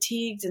really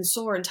fatigued and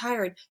sore and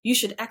tired. You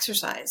should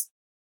exercise.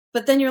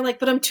 But then you're like,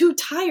 but I'm too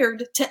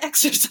tired to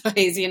exercise,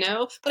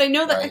 but I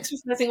know that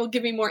exercising will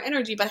give me more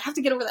energy, but I have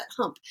to get over that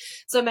hump.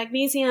 So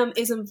magnesium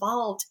is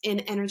involved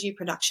in energy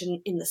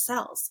production in the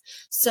cells.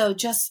 So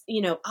just,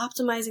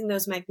 optimizing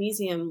those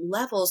magnesium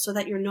levels so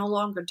that you're no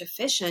longer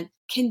deficient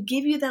can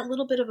give you that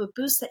little bit of a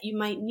boost that you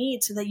might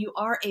need so that you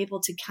are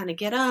able to kind of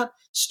get up,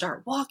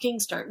 start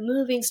walking, start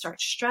moving, start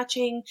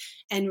stretching,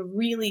 and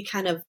really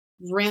kind of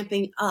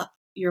ramping up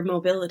your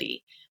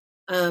mobility.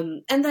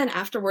 And then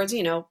afterwards,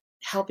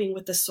 helping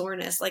with the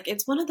soreness. Like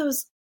it's one of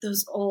those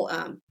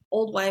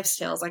old wives'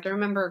 tales. Like I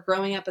remember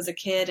growing up as a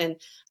kid and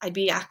I'd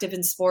be active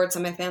in sports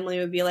and my family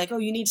would be like, oh,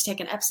 you need to take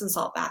an Epsom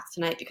salt bath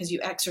tonight because you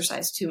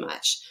exercise too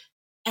much.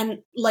 And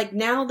like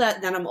now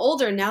that I'm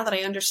older, now that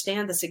I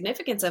understand the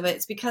significance of it,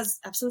 it's because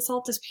Epsom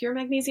salt is pure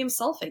magnesium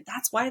sulfate.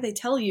 That's why they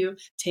tell you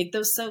take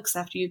those soaks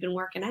after you've been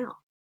working out.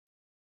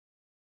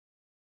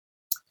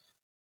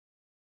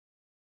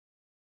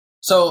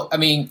 So, I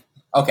mean,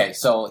 okay,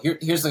 so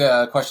here's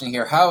the question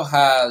here. How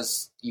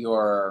has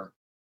your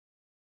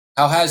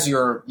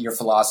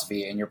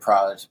philosophy and your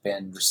product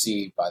been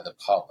received by the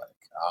public?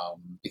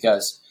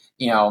 Because,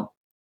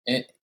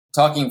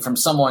 talking from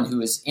someone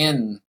who is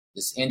in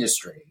this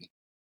industry,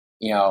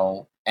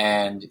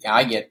 and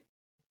I get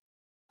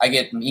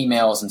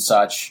emails and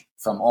such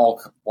from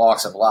all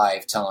walks of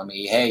life telling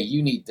me, hey,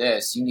 you need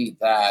this, you need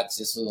that,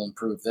 this will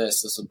improve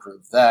this will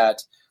improve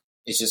that.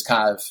 It's just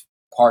kind of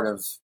part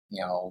of,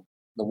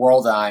 the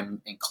world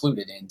I'm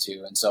included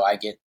into. And so I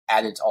get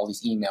added to all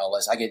these email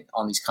lists. I get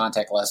on these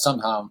contact lists.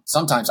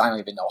 Sometimes I don't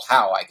even know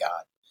how I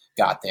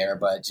got there,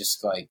 but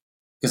just like,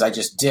 because I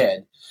just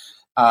did,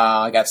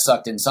 I got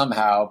sucked in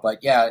somehow. But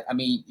yeah, I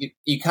mean,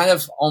 you kind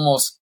of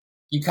almost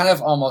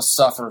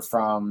suffer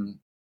from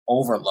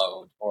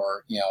overload,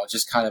 or,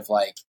 just kind of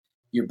like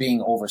you're being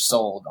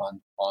oversold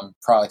on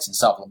products and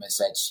supplements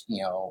that,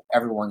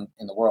 everyone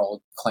in the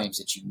world claims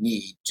that you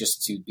need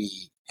just to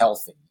be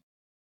healthy.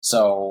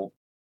 So,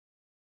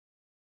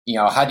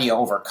 how do you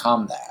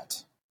overcome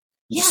that?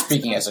 You're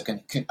speaking as a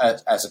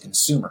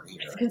consumer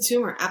here. As a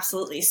consumer,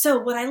 absolutely. So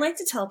what I like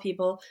to tell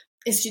people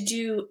is to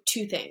do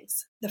two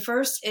things. The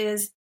first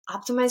is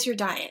optimize your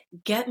diet.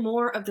 Get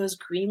more of those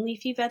green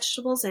leafy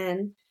vegetables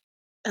in.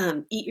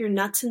 Eat your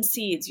nuts and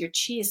seeds, your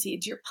chia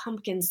seeds, your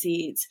pumpkin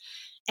seeds,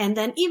 and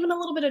then even a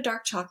little bit of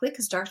dark chocolate,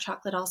 because dark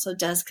chocolate also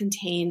does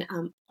contain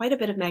quite a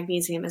bit of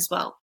magnesium as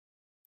well.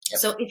 Yep.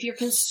 So if you're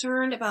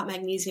concerned about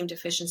magnesium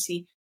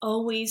deficiency,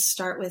 always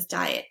start with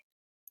diet.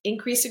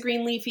 Increase the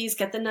green leafies,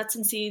 get the nuts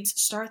and seeds,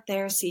 start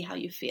there, see how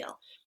you feel.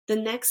 The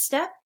next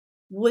step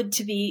would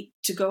be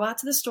to go out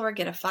to the store,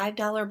 get a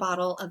 $5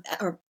 bottle of,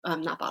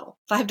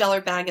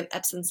 $5 bag of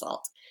Epsom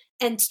salt,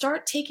 and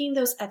start taking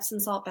those Epsom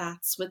salt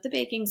baths with the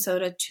baking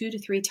soda 2 to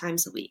 3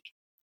 times a week.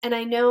 And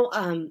I know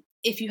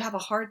if you have a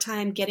hard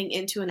time getting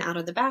into and out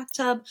of the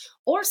bathtub,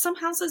 or some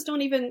houses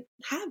don't even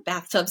have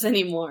bathtubs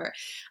anymore,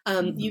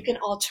 you can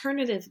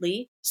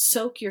alternatively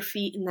soak your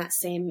feet in that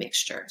same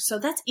mixture. So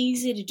that's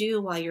easy to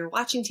do while you're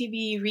watching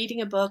TV, reading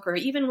a book, or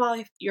even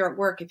while you're at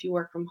work if you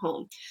work from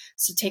home.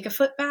 So take a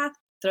foot bath,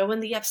 throw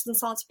in the Epsom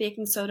salts,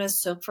 baking soda,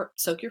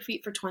 soak your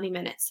feet for 20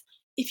 minutes.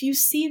 If you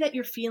see that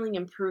you're feeling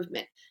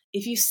improvement,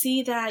 if you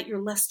see that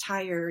you're less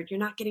tired, you're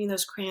not getting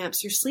those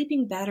cramps, you're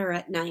sleeping better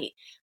at night,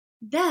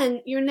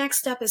 then your next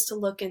step is to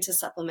look into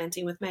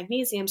supplementing with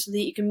magnesium so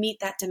that you can meet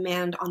that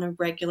demand on a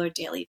regular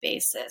daily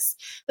basis.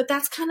 But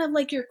that's kind of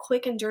like your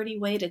quick and dirty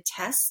way to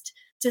test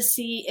to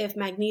see if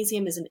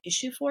magnesium is an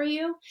issue for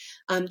you.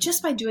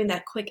 Just by doing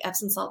that quick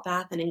Epsom salt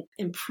bath and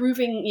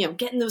improving,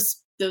 getting those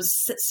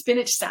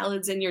spinach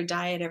salads in your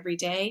diet every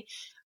day,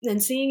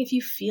 and seeing if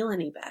you feel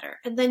any better.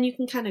 And then you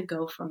can kind of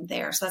go from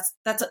there. So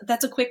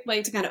that's a quick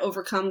way to kind of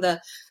overcome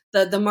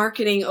the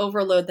marketing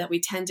overload that we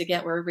tend to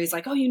get, where everybody's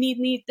like, oh, you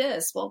need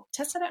this. Well,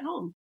 test it at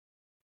home.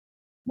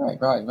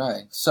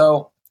 Right.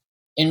 So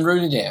in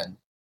Rooted In,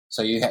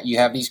 so you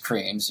have these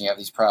creams and you have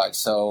these products.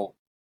 So,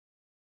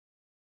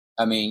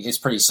 I mean, it's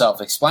pretty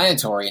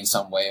self-explanatory in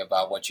some way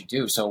about what you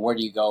do. So where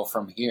do you go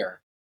from here?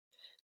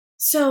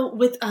 So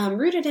with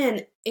Rooted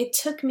In, it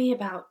took me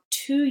about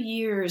 2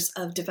 years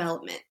of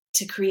development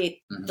to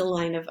create the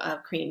line of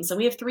creams. So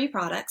we have 3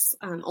 products,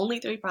 only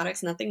 3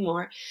 products, nothing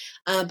more.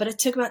 But it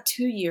took about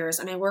 2 years,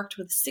 and I worked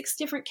with 6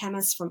 different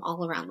chemists from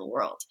all around the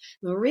world.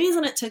 The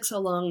reason it took so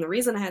long, the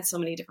reason I had so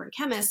many different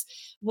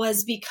chemists,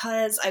 was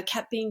because I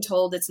kept being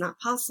told it's not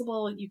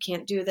possible, you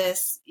can't do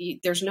this,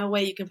 there's no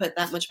way you can put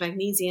that much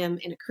magnesium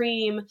in a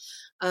cream.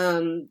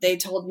 They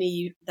told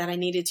me that I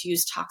needed to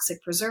use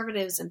toxic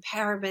preservatives and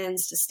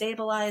parabens to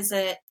stabilize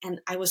it, and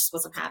I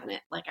wasn't having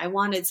it. Like, I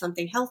wanted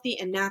something healthy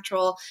and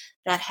natural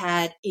that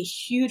had a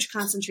huge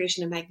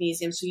concentration of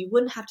magnesium, so you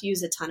wouldn't have to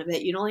use a ton of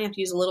it. You'd only have to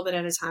use a little bit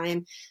at a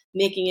time,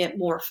 making it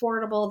more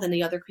affordable than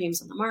the other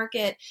creams on the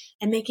market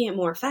and making it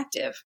more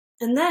effective.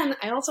 And then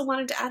I also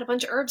wanted to add a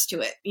bunch of herbs to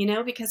it,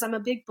 because I'm a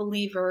big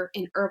believer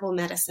in herbal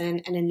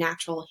medicine and in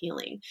natural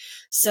healing.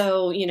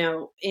 So,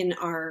 in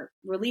our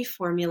relief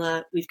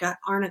formula, we've got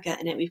arnica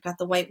in it. We've got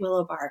the white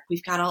willow bark.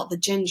 We've got all the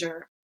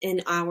ginger.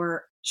 In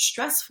our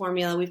stress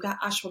formula, we've got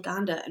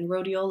ashwagandha and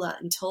rhodiola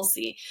and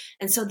tulsi.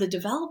 And so the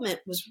development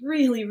was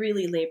really,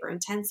 really labor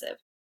intensive.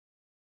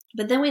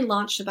 But then we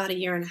launched about 1.5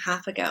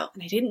 years ago,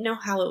 and I didn't know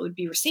how it would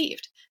be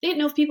received. I didn't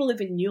know if people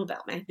even knew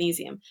about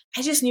magnesium.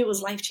 I just knew it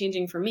was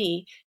life-changing for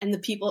me and the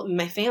people in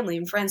my family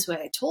and friends who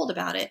I had told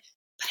about it,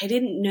 but I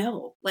didn't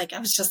know. Like, I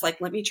was just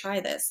like, let me try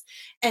this.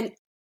 And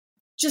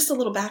just a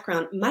little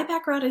background. My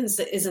background is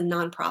in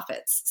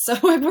nonprofits. So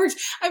I've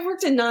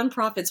worked in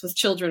nonprofits with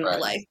children in my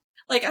life.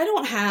 Like, I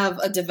don't have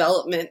a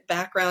development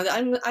background.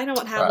 I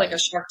don't have like a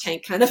Shark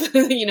Tank kind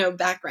of,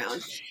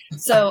 background.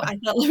 So I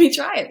thought, let me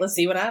try it. Let's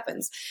see what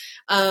happens.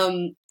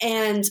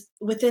 And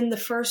within the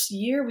first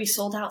year, we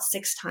sold out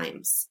 6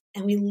 times.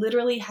 And we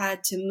literally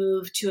had to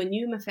move to a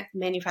new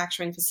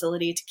manufacturing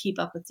facility to keep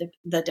up with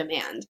the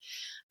demand.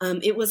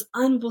 It was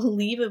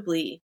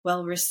unbelievably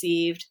well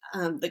received.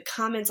 The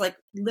comments, like,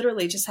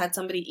 literally just had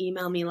somebody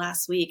email me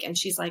last week, and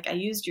she's like, I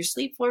used your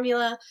sleep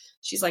formula.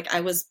 She's like,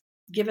 I was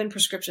given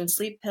prescription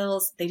sleep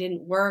pills. They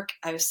didn't work.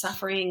 I was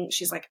suffering.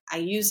 She's like, I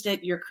used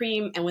your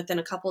cream, and within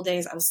a couple of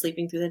days I was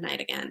sleeping through the night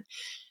again.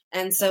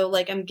 And so,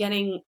 like, I'm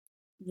getting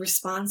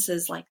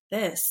responses like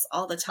this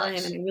all the time.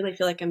 And I really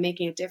feel like I'm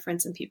making a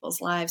difference in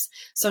people's lives.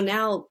 So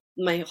now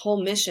my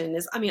whole mission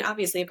is,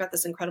 obviously I've got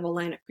this incredible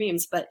line of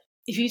creams, but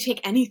if you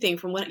take anything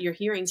from what you're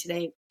hearing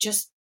today,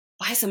 just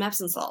buy some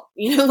Epsom salt,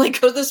 like,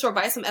 go to the store,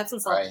 buy some Epsom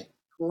salt,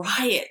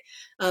 try it,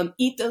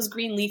 eat those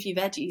green leafy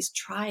veggies,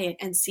 try it,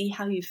 and see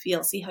how you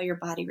feel, see how your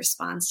body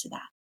responds to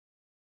that.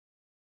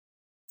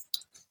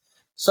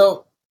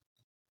 So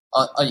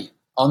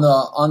on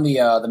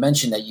the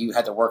mention that you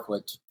had to worked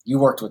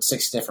with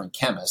 6 different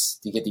chemists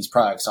to get these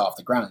products off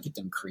the ground, get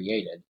them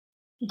created.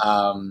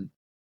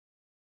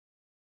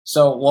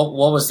 So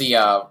what was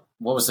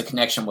the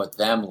connection with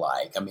them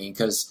like?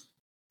 Because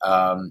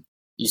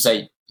you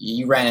say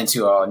you ran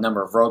into a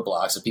number of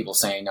roadblocks of people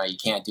saying, no, you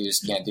can't do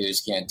this, can't do this,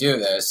 can't do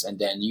this. And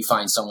then you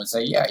find someone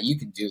say, yeah, you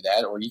can do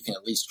that, or you can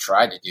at least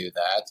try to do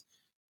that.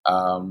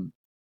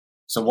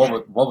 So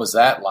what was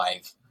that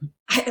like?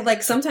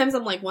 Sometimes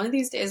I'm like, one of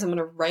these days I'm going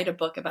to write a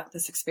book about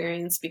this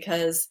experience,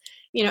 because,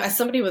 as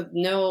somebody with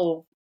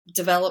no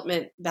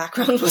development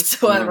background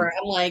whatsoever,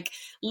 I'm like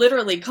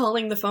literally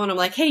calling the phone. I'm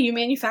like, hey, you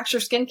manufacture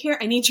skincare?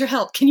 I need your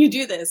help. Can you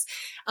do this?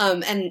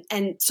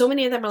 And so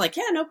many of them are like,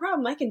 yeah, no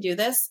problem. I can do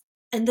this.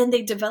 And then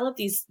they develop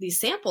these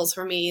samples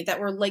for me that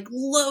were like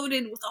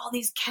loaded with all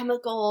these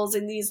chemicals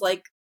and these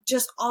like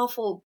just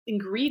awful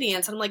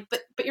ingredients. And I'm like,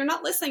 but you're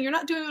not listening. You're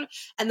not doing it.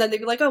 And then they'd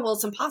be like, oh, well,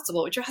 it's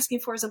impossible. What you're asking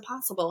for is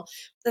impossible.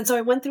 And so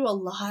I went through a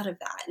lot of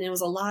that, and it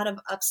was a lot of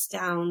ups,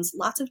 downs,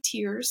 lots of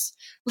tears,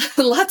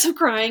 lots of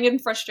crying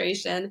and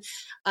frustration.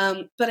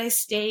 But I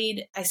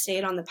stayed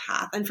on the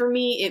path. And for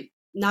me, it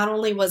not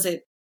only was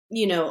it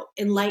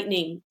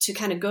enlightening to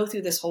kind of go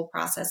through this whole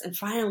process and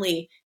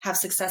finally have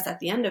success at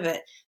the end of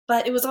it.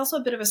 But it was also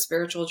a bit of a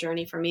spiritual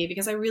journey for me,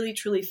 because I really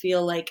truly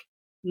feel like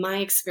my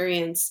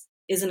experience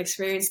is an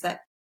experience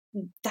that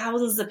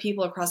thousands of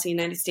people across the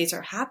United States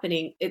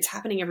it's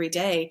happening every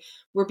day.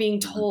 We're being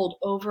told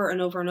over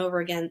and over and over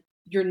again,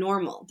 you're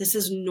normal. This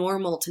is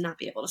normal to not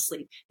be able to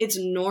sleep. It's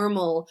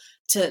normal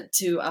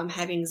to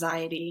have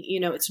anxiety.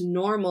 It's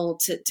normal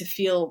to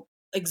feel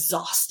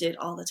exhausted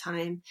all the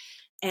time.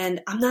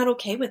 And I'm not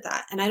okay with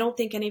that. And I don't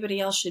think anybody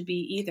else should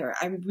be either.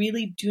 I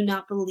really do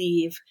not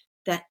believe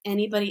that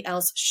anybody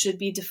else should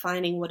be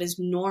defining what is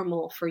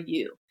normal for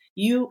you.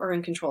 You are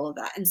in control of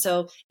that. And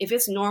so if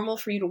it's normal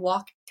for you to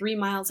walk 3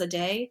 miles a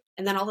day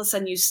and then all of a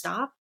sudden you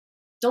stop,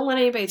 don't let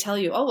anybody tell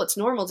you, oh, it's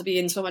normal to be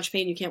in so much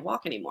pain you can't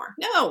walk anymore.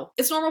 No,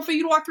 it's normal for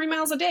you to walk 3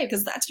 miles a day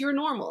because that's your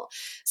normal.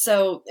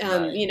 So,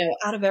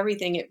 out of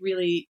everything,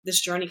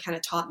 this journey kind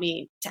of taught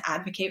me to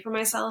advocate for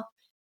myself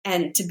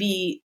and to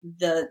be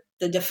the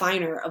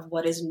definer of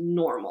what is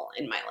normal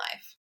in my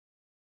life.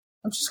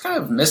 I'm just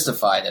kind of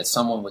mystified that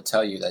someone would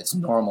tell you that it's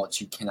normal that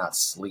you cannot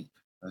sleep.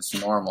 It's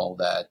normal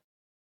that,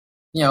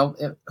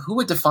 who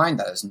would define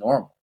that as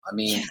normal? I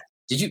mean,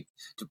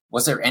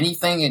 was there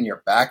anything in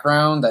your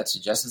background that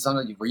suggested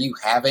something? Were you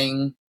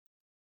having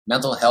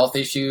mental health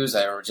issues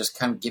that were just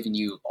kind of giving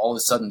you all of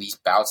a sudden these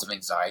bouts of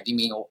anxiety? I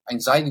mean,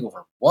 anxiety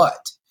over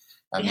what?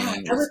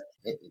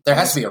 There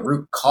has to be a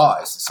root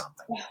cause to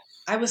something. Yeah.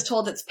 I was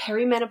told it's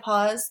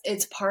perimenopause.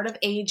 It's part of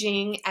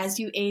aging. As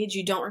you age,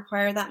 you don't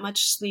require that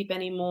much sleep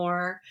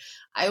anymore.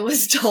 I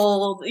was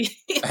told.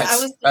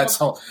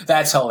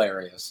 That's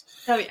hilarious.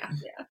 Oh yeah.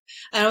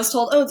 And I was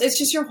told, oh, it's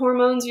just your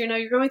hormones.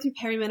 You're going through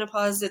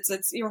perimenopause.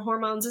 It's your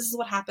hormones. This is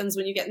what happens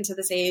when you get into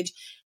this age.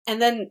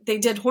 And then they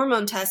did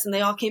hormone tests, and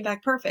they all came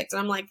back perfect. And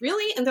I'm like,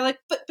 really? And they're like,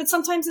 but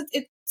sometimes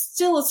it's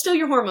still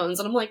your hormones.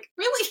 And I'm like,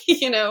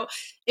 really?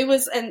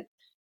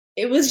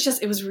 It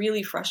was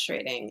really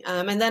frustrating.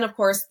 And then, of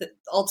course,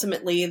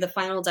 ultimately, the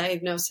final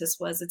diagnosis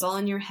was it's all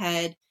in your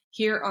head.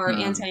 Here are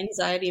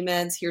anti-anxiety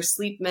meds. Here's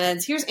sleep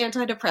meds. Here's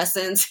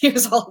antidepressants.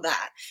 Here's all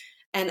that.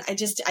 And I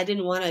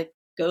didn't want to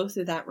go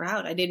through that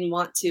route. I didn't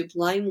want to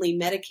blindly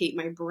medicate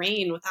my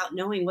brain without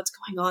knowing what's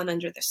going on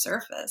under the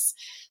surface.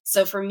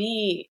 So for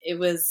me, it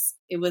was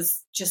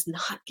just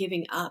not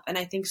giving up. And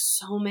I think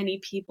so many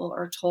people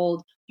are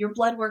told your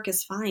blood work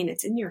is fine.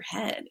 It's in your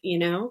head,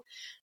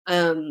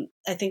 I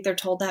think they're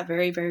told that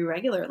very, very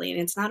regularly, and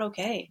it's not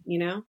okay,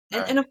 Right.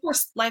 And of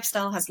course,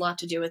 lifestyle has a lot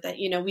to do with it.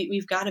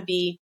 We've got to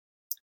be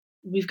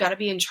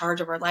in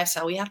charge of our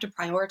lifestyle. We have to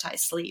prioritize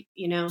sleep.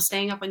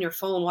 Staying up on your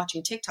phone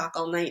watching TikTok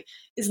all night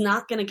is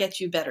not going to get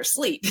you better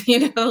sleep.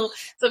 So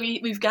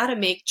we've got to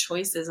make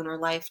choices in our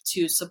life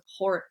to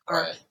support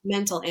our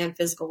mental and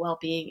physical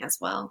well-being as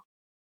well.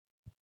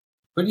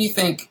 Who do you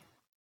think?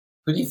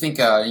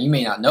 You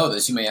may not know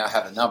this. You may not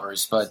have the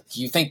numbers, but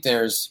do you think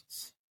there's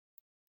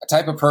a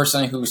type of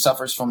person who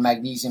suffers from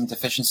magnesium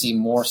deficiency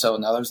more so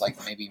than others, like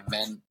maybe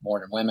men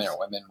more than women or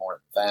women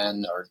more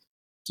than, or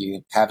do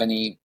you have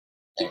any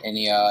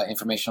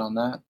information on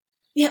that?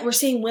 Yeah, we're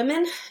seeing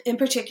women in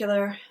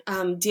particular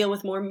deal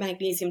with more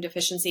magnesium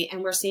deficiency,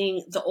 and we're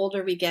seeing the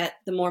older we get,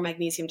 the more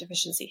magnesium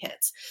deficiency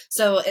hits.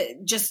 So a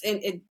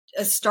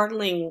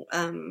startling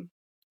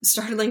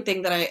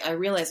thing that I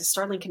realized, a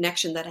startling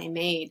connection that I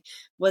made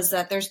was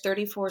that there's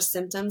 34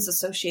 symptoms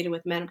associated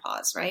with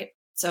menopause, right?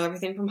 So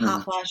everything from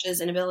hot flashes,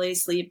 inability to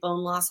sleep,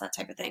 bone loss, that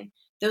type of thing.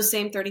 Those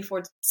same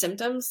 34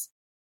 symptoms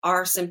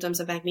are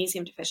symptoms of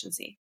magnesium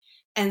deficiency.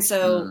 And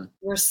so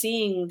we're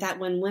seeing that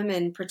when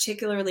women,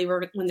 particularly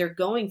when they're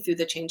going through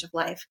the change of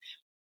life,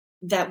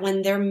 that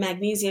when their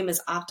magnesium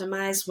is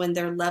optimized, when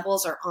their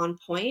levels are on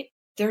point,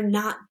 they're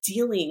not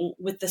dealing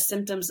with the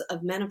symptoms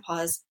of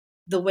menopause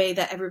the way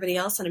that everybody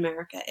else in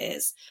America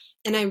is.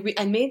 And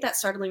I made that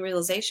startling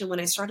realization when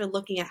I started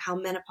looking at how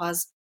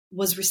menopause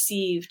was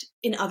received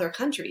in other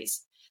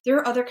countries. There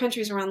are other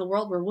countries around the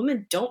world where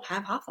women don't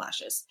have hot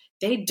flashes.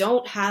 They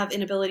don't have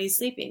inability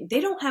sleeping. They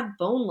don't have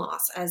bone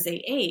loss as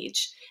they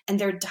age. And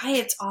their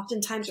diets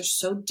oftentimes are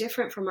so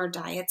different from our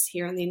diets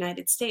here in the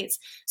United States.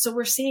 So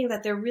we're seeing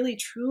that there really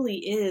truly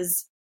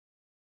is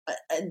a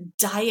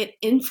diet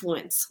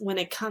influence when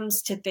it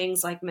comes to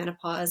things like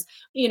menopause,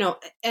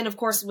 and of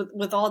course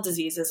with all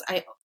diseases,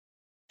 I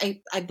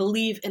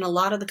believe in a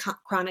lot of the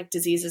chronic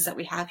diseases that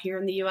we have here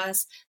in the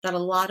US, that a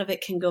lot of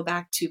it can go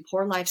back to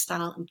poor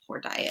lifestyle and poor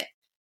diet.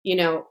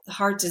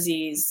 Heart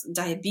disease,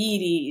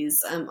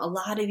 diabetes, a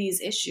lot of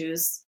these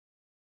issues,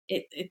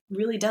 it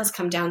really does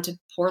come down to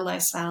poor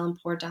lifestyle and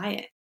poor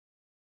diet.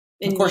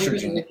 And of course,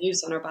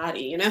 abuse on our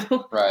body,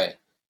 Right.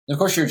 And of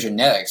course, your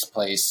genetics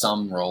plays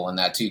some role in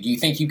that too. Do you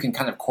think you can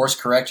kind of course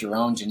correct your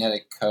own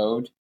genetic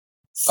code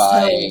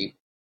by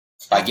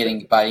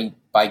getting on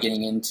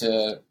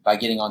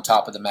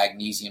top of the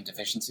magnesium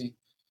deficiency?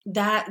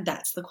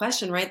 That's the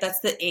question, right? That's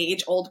the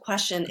age-old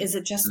question. Is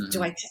it just,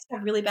 do I just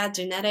have really bad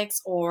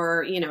genetics,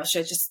 or,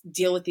 should I just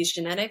deal with these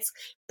genetics?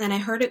 And I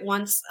heard it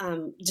once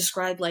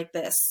described like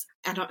this.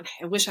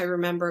 I wish I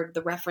remembered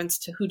the reference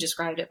to who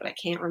described it, but I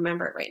can't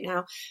remember it right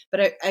now.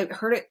 But I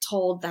heard it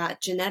told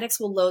that genetics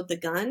will load the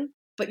gun,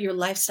 but your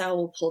lifestyle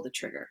will pull the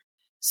trigger.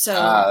 So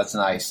that's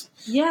nice.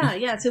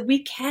 Yeah. So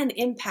we can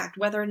impact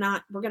whether or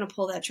not we're going to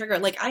pull that trigger.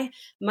 Like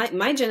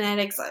my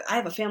genetics, I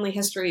have a family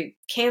history of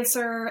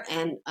cancer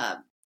and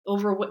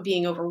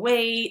being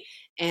overweight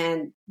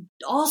and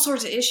all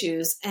sorts of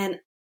issues. And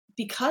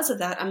because of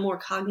that, I'm more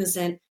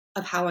cognizant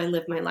of how I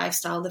live my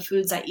lifestyle, the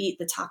foods I eat,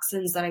 the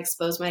toxins that I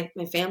expose my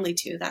family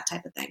to, that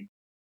type of thing.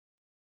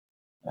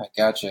 I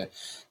gotcha.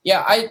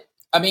 Yeah,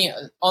 I mean,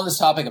 on this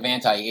topic of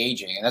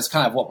anti-aging, and that's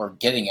kind of what we're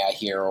getting at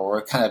here, or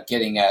we're kind of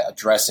getting at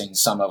addressing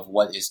some of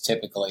what is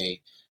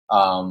typically,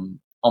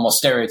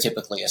 almost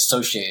stereotypically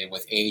associated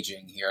with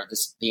aging here.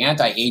 The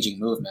anti-aging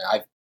movement,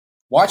 I've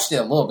watched it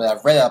a little bit.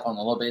 I've read up on it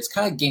a little bit. It's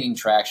kind of gaining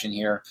traction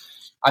here.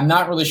 I'm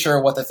not really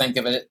sure what to think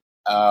of it.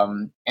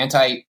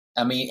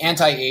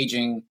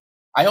 Anti-aging,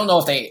 I don't know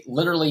if they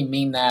literally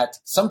mean that.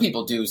 Some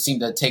people do seem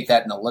to take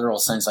that in a literal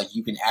sense, like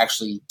you can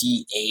actually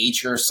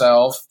de-age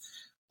yourself,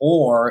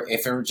 or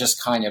if they're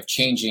just kind of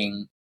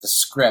changing the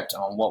script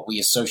on what we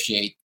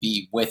associate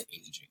with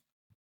aging.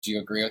 Do you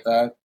agree with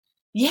that?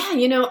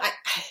 Yeah,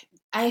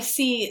 I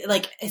see,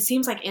 like, it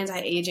seems like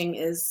anti-aging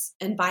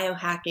and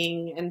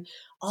biohacking and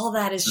all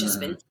that has just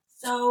been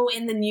so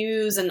in the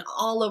news and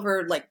all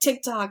over like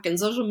TikTok and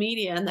social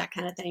media and that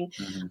kind of thing.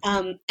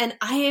 And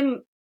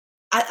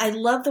I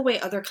love the way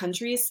other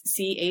countries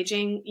see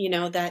aging,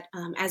 that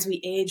as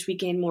we age, we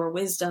gain more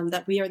wisdom,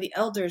 that we are the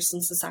elders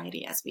in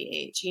society as we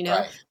age,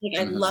 Right. Like,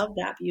 I love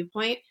that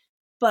viewpoint,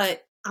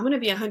 but I'm going to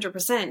be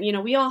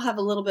 100%, we all have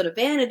a little bit of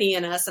vanity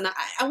in us. And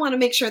I want to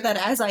make sure that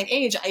as I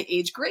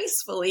age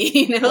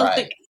gracefully, Right.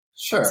 like,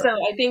 sure. So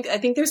I think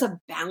there's a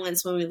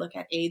balance when we look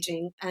at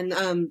aging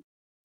and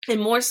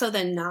more so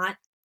than not,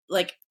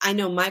 like, I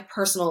know my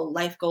personal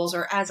life goals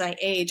are as I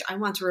age, I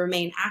want to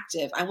remain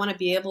active. I want to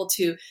be able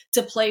to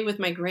play with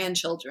my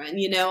grandchildren.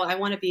 I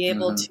want to be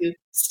able to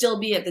still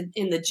be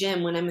in the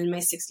gym when I'm in my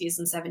 60s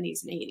and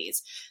 70s and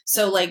 80s.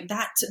 So like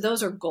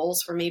those are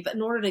goals for me. But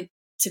in order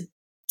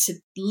to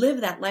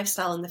live that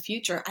lifestyle in the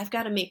future, I've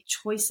got to make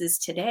choices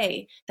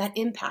today that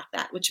impact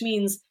that, which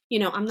means,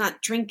 I'm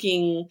not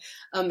drinking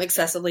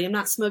excessively. I'm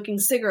not smoking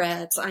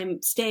cigarettes.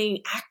 I'm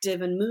staying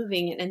active and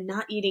moving and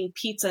not eating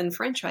pizza and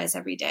French fries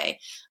every day.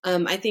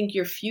 I think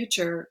your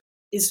future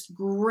is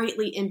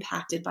greatly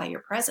impacted by your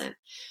present.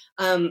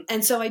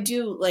 And so I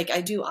do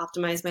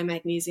optimize my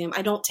magnesium.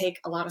 I don't take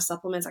a lot of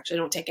supplements. Actually, I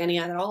don't take any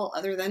at all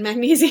other than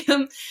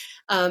magnesium.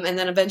 And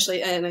then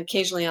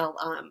occasionally I'll,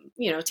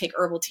 take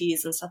herbal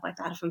teas and stuff like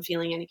that if I'm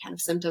feeling any kind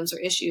of symptoms or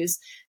issues.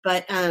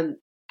 But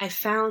I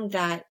found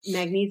that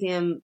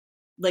magnesium,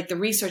 like the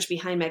research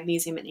behind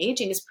magnesium and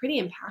aging, is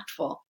pretty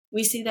impactful.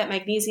 We see that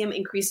magnesium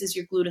increases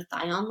your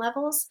glutathione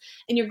levels,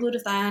 and your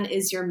glutathione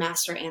is your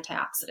master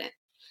antioxidant.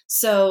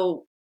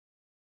 So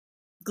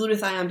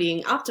glutathione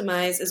being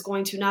optimized is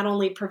going to not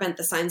only prevent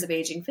the signs of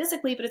aging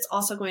physically, but it's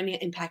also going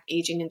to impact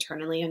aging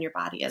internally in your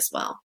body as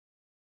well.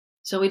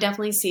 So we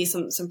definitely see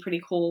some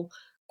pretty cool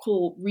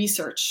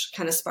research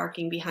kind of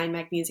sparking behind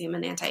magnesium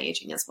and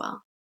anti-aging as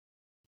well.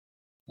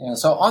 Yeah,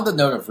 so on the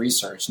note of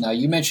research, now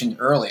you mentioned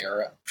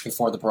earlier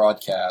before the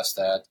broadcast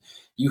that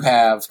you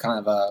have kind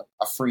of a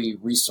free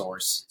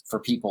resource for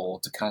people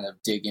to kind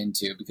of dig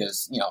into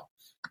because,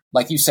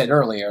 like you said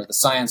earlier, the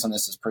science on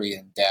this is pretty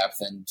in depth,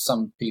 and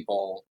some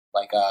people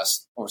like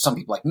us or some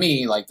people like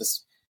me, like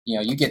this,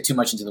 you get too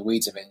much into the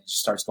weeds of it and it just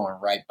starts going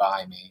right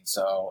by me.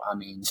 So, I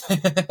mean,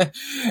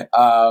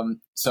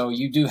 so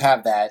you do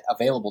have that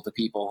available to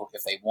people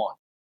if they want.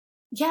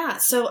 Yeah,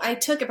 so I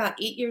took about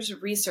 8 years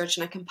of research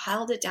and I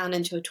compiled it down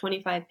into a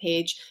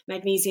 25-page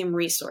magnesium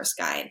resource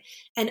guide.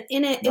 And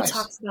in it, It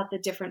talks about the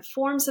different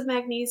forms of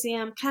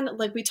magnesium, kind of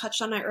like we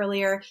touched on it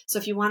earlier. So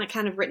if you want it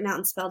kind of written out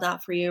and spelled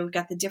out for you, we've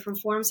got the different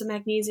forms of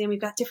magnesium. We've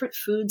got different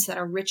foods that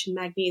are rich in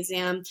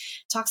magnesium. It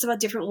talks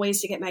about different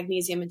ways to get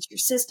magnesium into your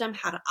system,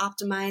 how to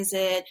optimize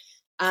it.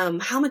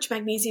 How much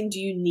magnesium do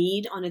you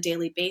need on a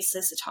daily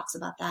basis? It talks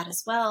about that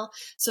as well.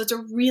 So it's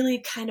a really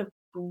kind of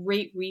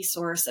great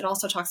resource. It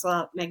also talks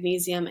about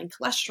magnesium and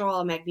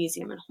cholesterol,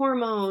 magnesium and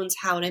hormones,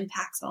 how it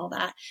impacts all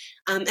that.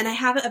 And I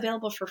have it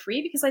available for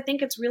free because I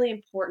think it's really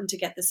important to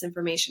get this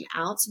information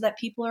out so that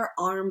people are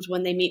armed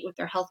when they meet with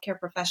their healthcare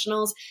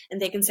professionals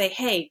and they can say,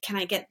 hey, can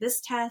I get this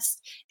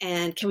test?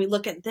 And can we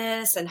look at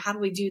this? And how do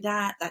we do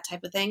that? That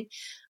type of thing.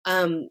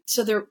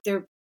 So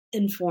they're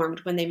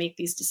informed when they make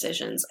these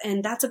decisions.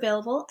 And that's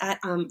available at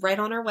right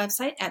on our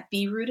website at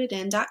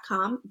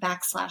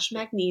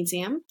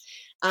berootedin.com/magnesium.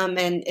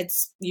 And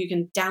you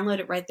can download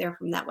it right there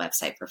from that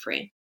website for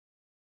free.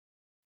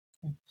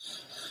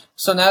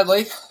 So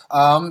Natalie,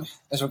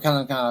 as we're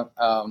kind of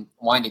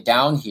winding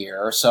down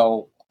here,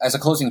 so as a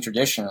closing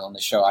tradition on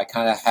the show, I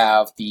kind of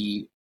have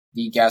the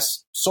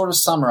guests sort of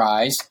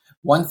summarize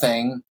one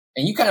thing,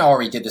 and you kind of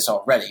already did this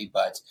already,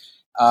 but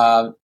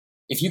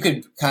if you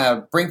could kind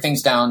of bring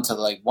things down to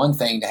like one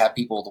thing to have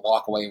people to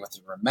walk away with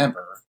and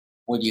remember,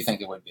 what do you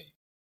think it would be?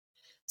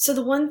 So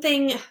the one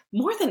thing,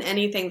 more than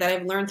anything, that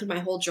I've learned through my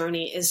whole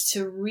journey is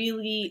to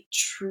really,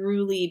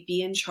 truly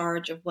be in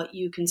charge of what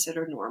you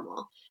consider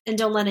normal. And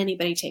don't let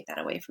anybody take that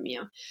away from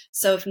you.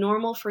 So if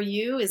normal for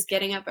you is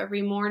getting up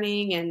every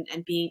morning and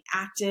being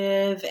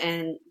active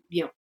and,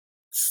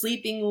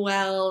 sleeping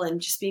well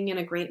and just being in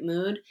a great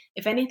mood,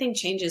 if anything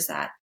changes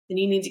that, then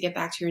you need to get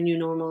back to your new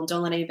normal and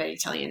don't let anybody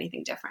tell you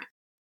anything different.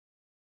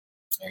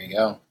 There you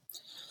go.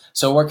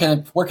 So where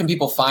can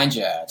people find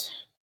you at?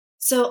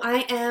 So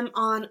I am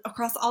on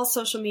across all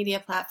social media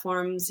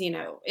platforms,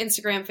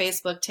 Instagram,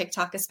 Facebook,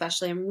 TikTok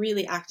especially. I'm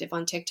really active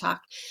on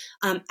TikTok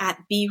at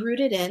Be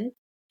Rooted In.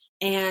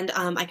 And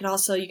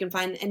you can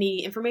find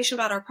any information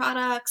about our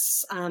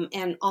products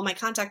and all my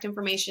contact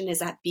information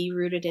is at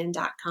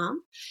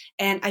berootedin.com.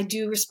 And I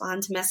do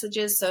respond to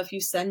messages. So if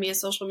you send me a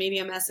social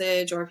media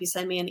message or if you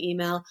send me an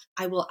email,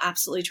 I will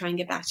absolutely try and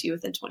get back to you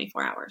within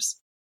 24 hours.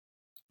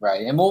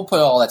 Right. And we'll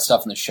put all that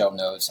stuff in the show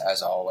notes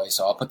as always.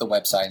 So I'll put the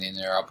website in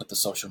there. I'll put the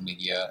social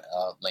media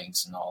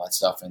links and all that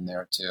stuff in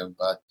there too.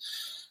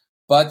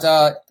 But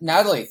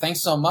Natalie,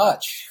 thanks so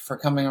much for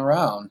coming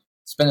around.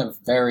 It's been a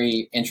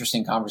very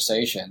interesting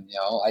conversation.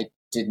 I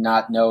did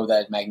not know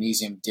that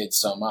magnesium did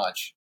so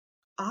much.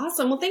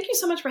 Awesome. Well, thank you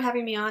so much for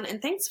having me on.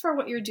 And thanks for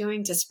what you're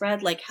doing to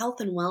spread health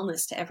and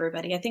wellness to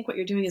everybody. I think what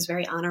you're doing is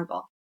very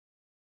honorable.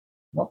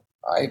 Well,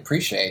 I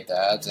appreciate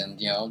that.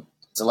 And,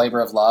 it's a labor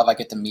of love. I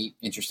get to meet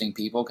interesting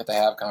people, get to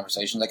have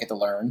conversations, I get to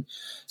learn.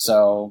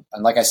 So,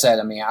 and like I said,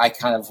 I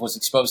kind of was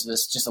exposed to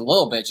this just a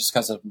little bit just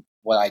because of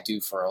what I do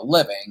for a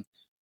living.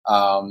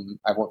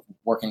 I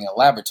working in a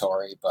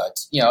laboratory,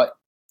 but,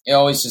 it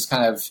always just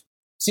kind of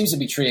seems to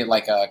be treated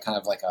like a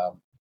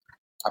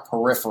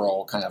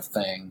peripheral kind of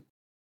thing,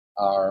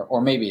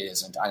 or maybe it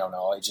isn't. I don't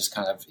know. It just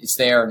it's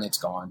there and it's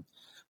gone.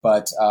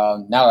 But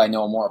now that I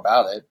know more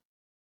about it,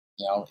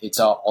 it's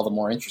all the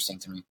more interesting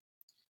to me.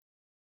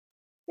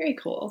 Very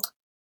cool.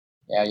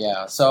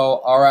 Yeah.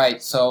 So, all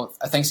right. So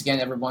thanks again,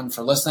 everyone,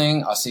 for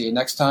listening. I'll see you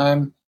next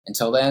time.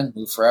 Until then,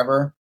 move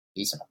forever.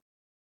 Peace out.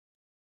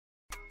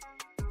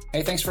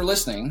 Hey, thanks for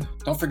listening.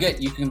 Don't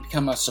forget, you can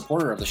become a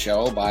supporter of the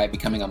show by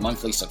becoming a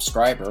monthly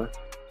subscriber.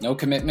 No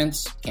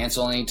commitments,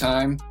 cancel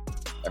anytime.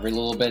 Every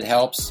little bit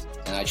helps,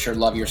 and I'd sure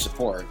love your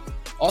support.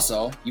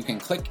 Also, you can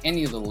click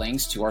any of the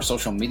links to our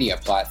social media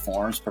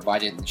platforms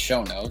provided in the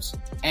show notes,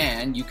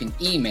 and you can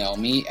email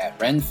me at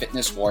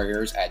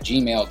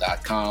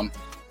renfitnesswarriors@gmail.com.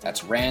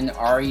 That's Ren,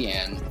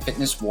 R-E-N,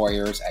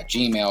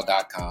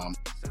 fitnesswarriors@gmail.com.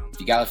 If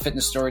you got a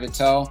fitness story to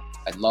tell,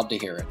 I'd love to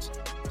hear it.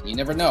 And you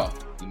never know,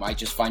 you might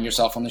just find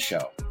yourself on the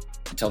show.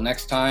 Until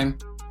next time,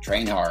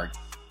 train hard.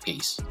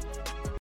 Peace.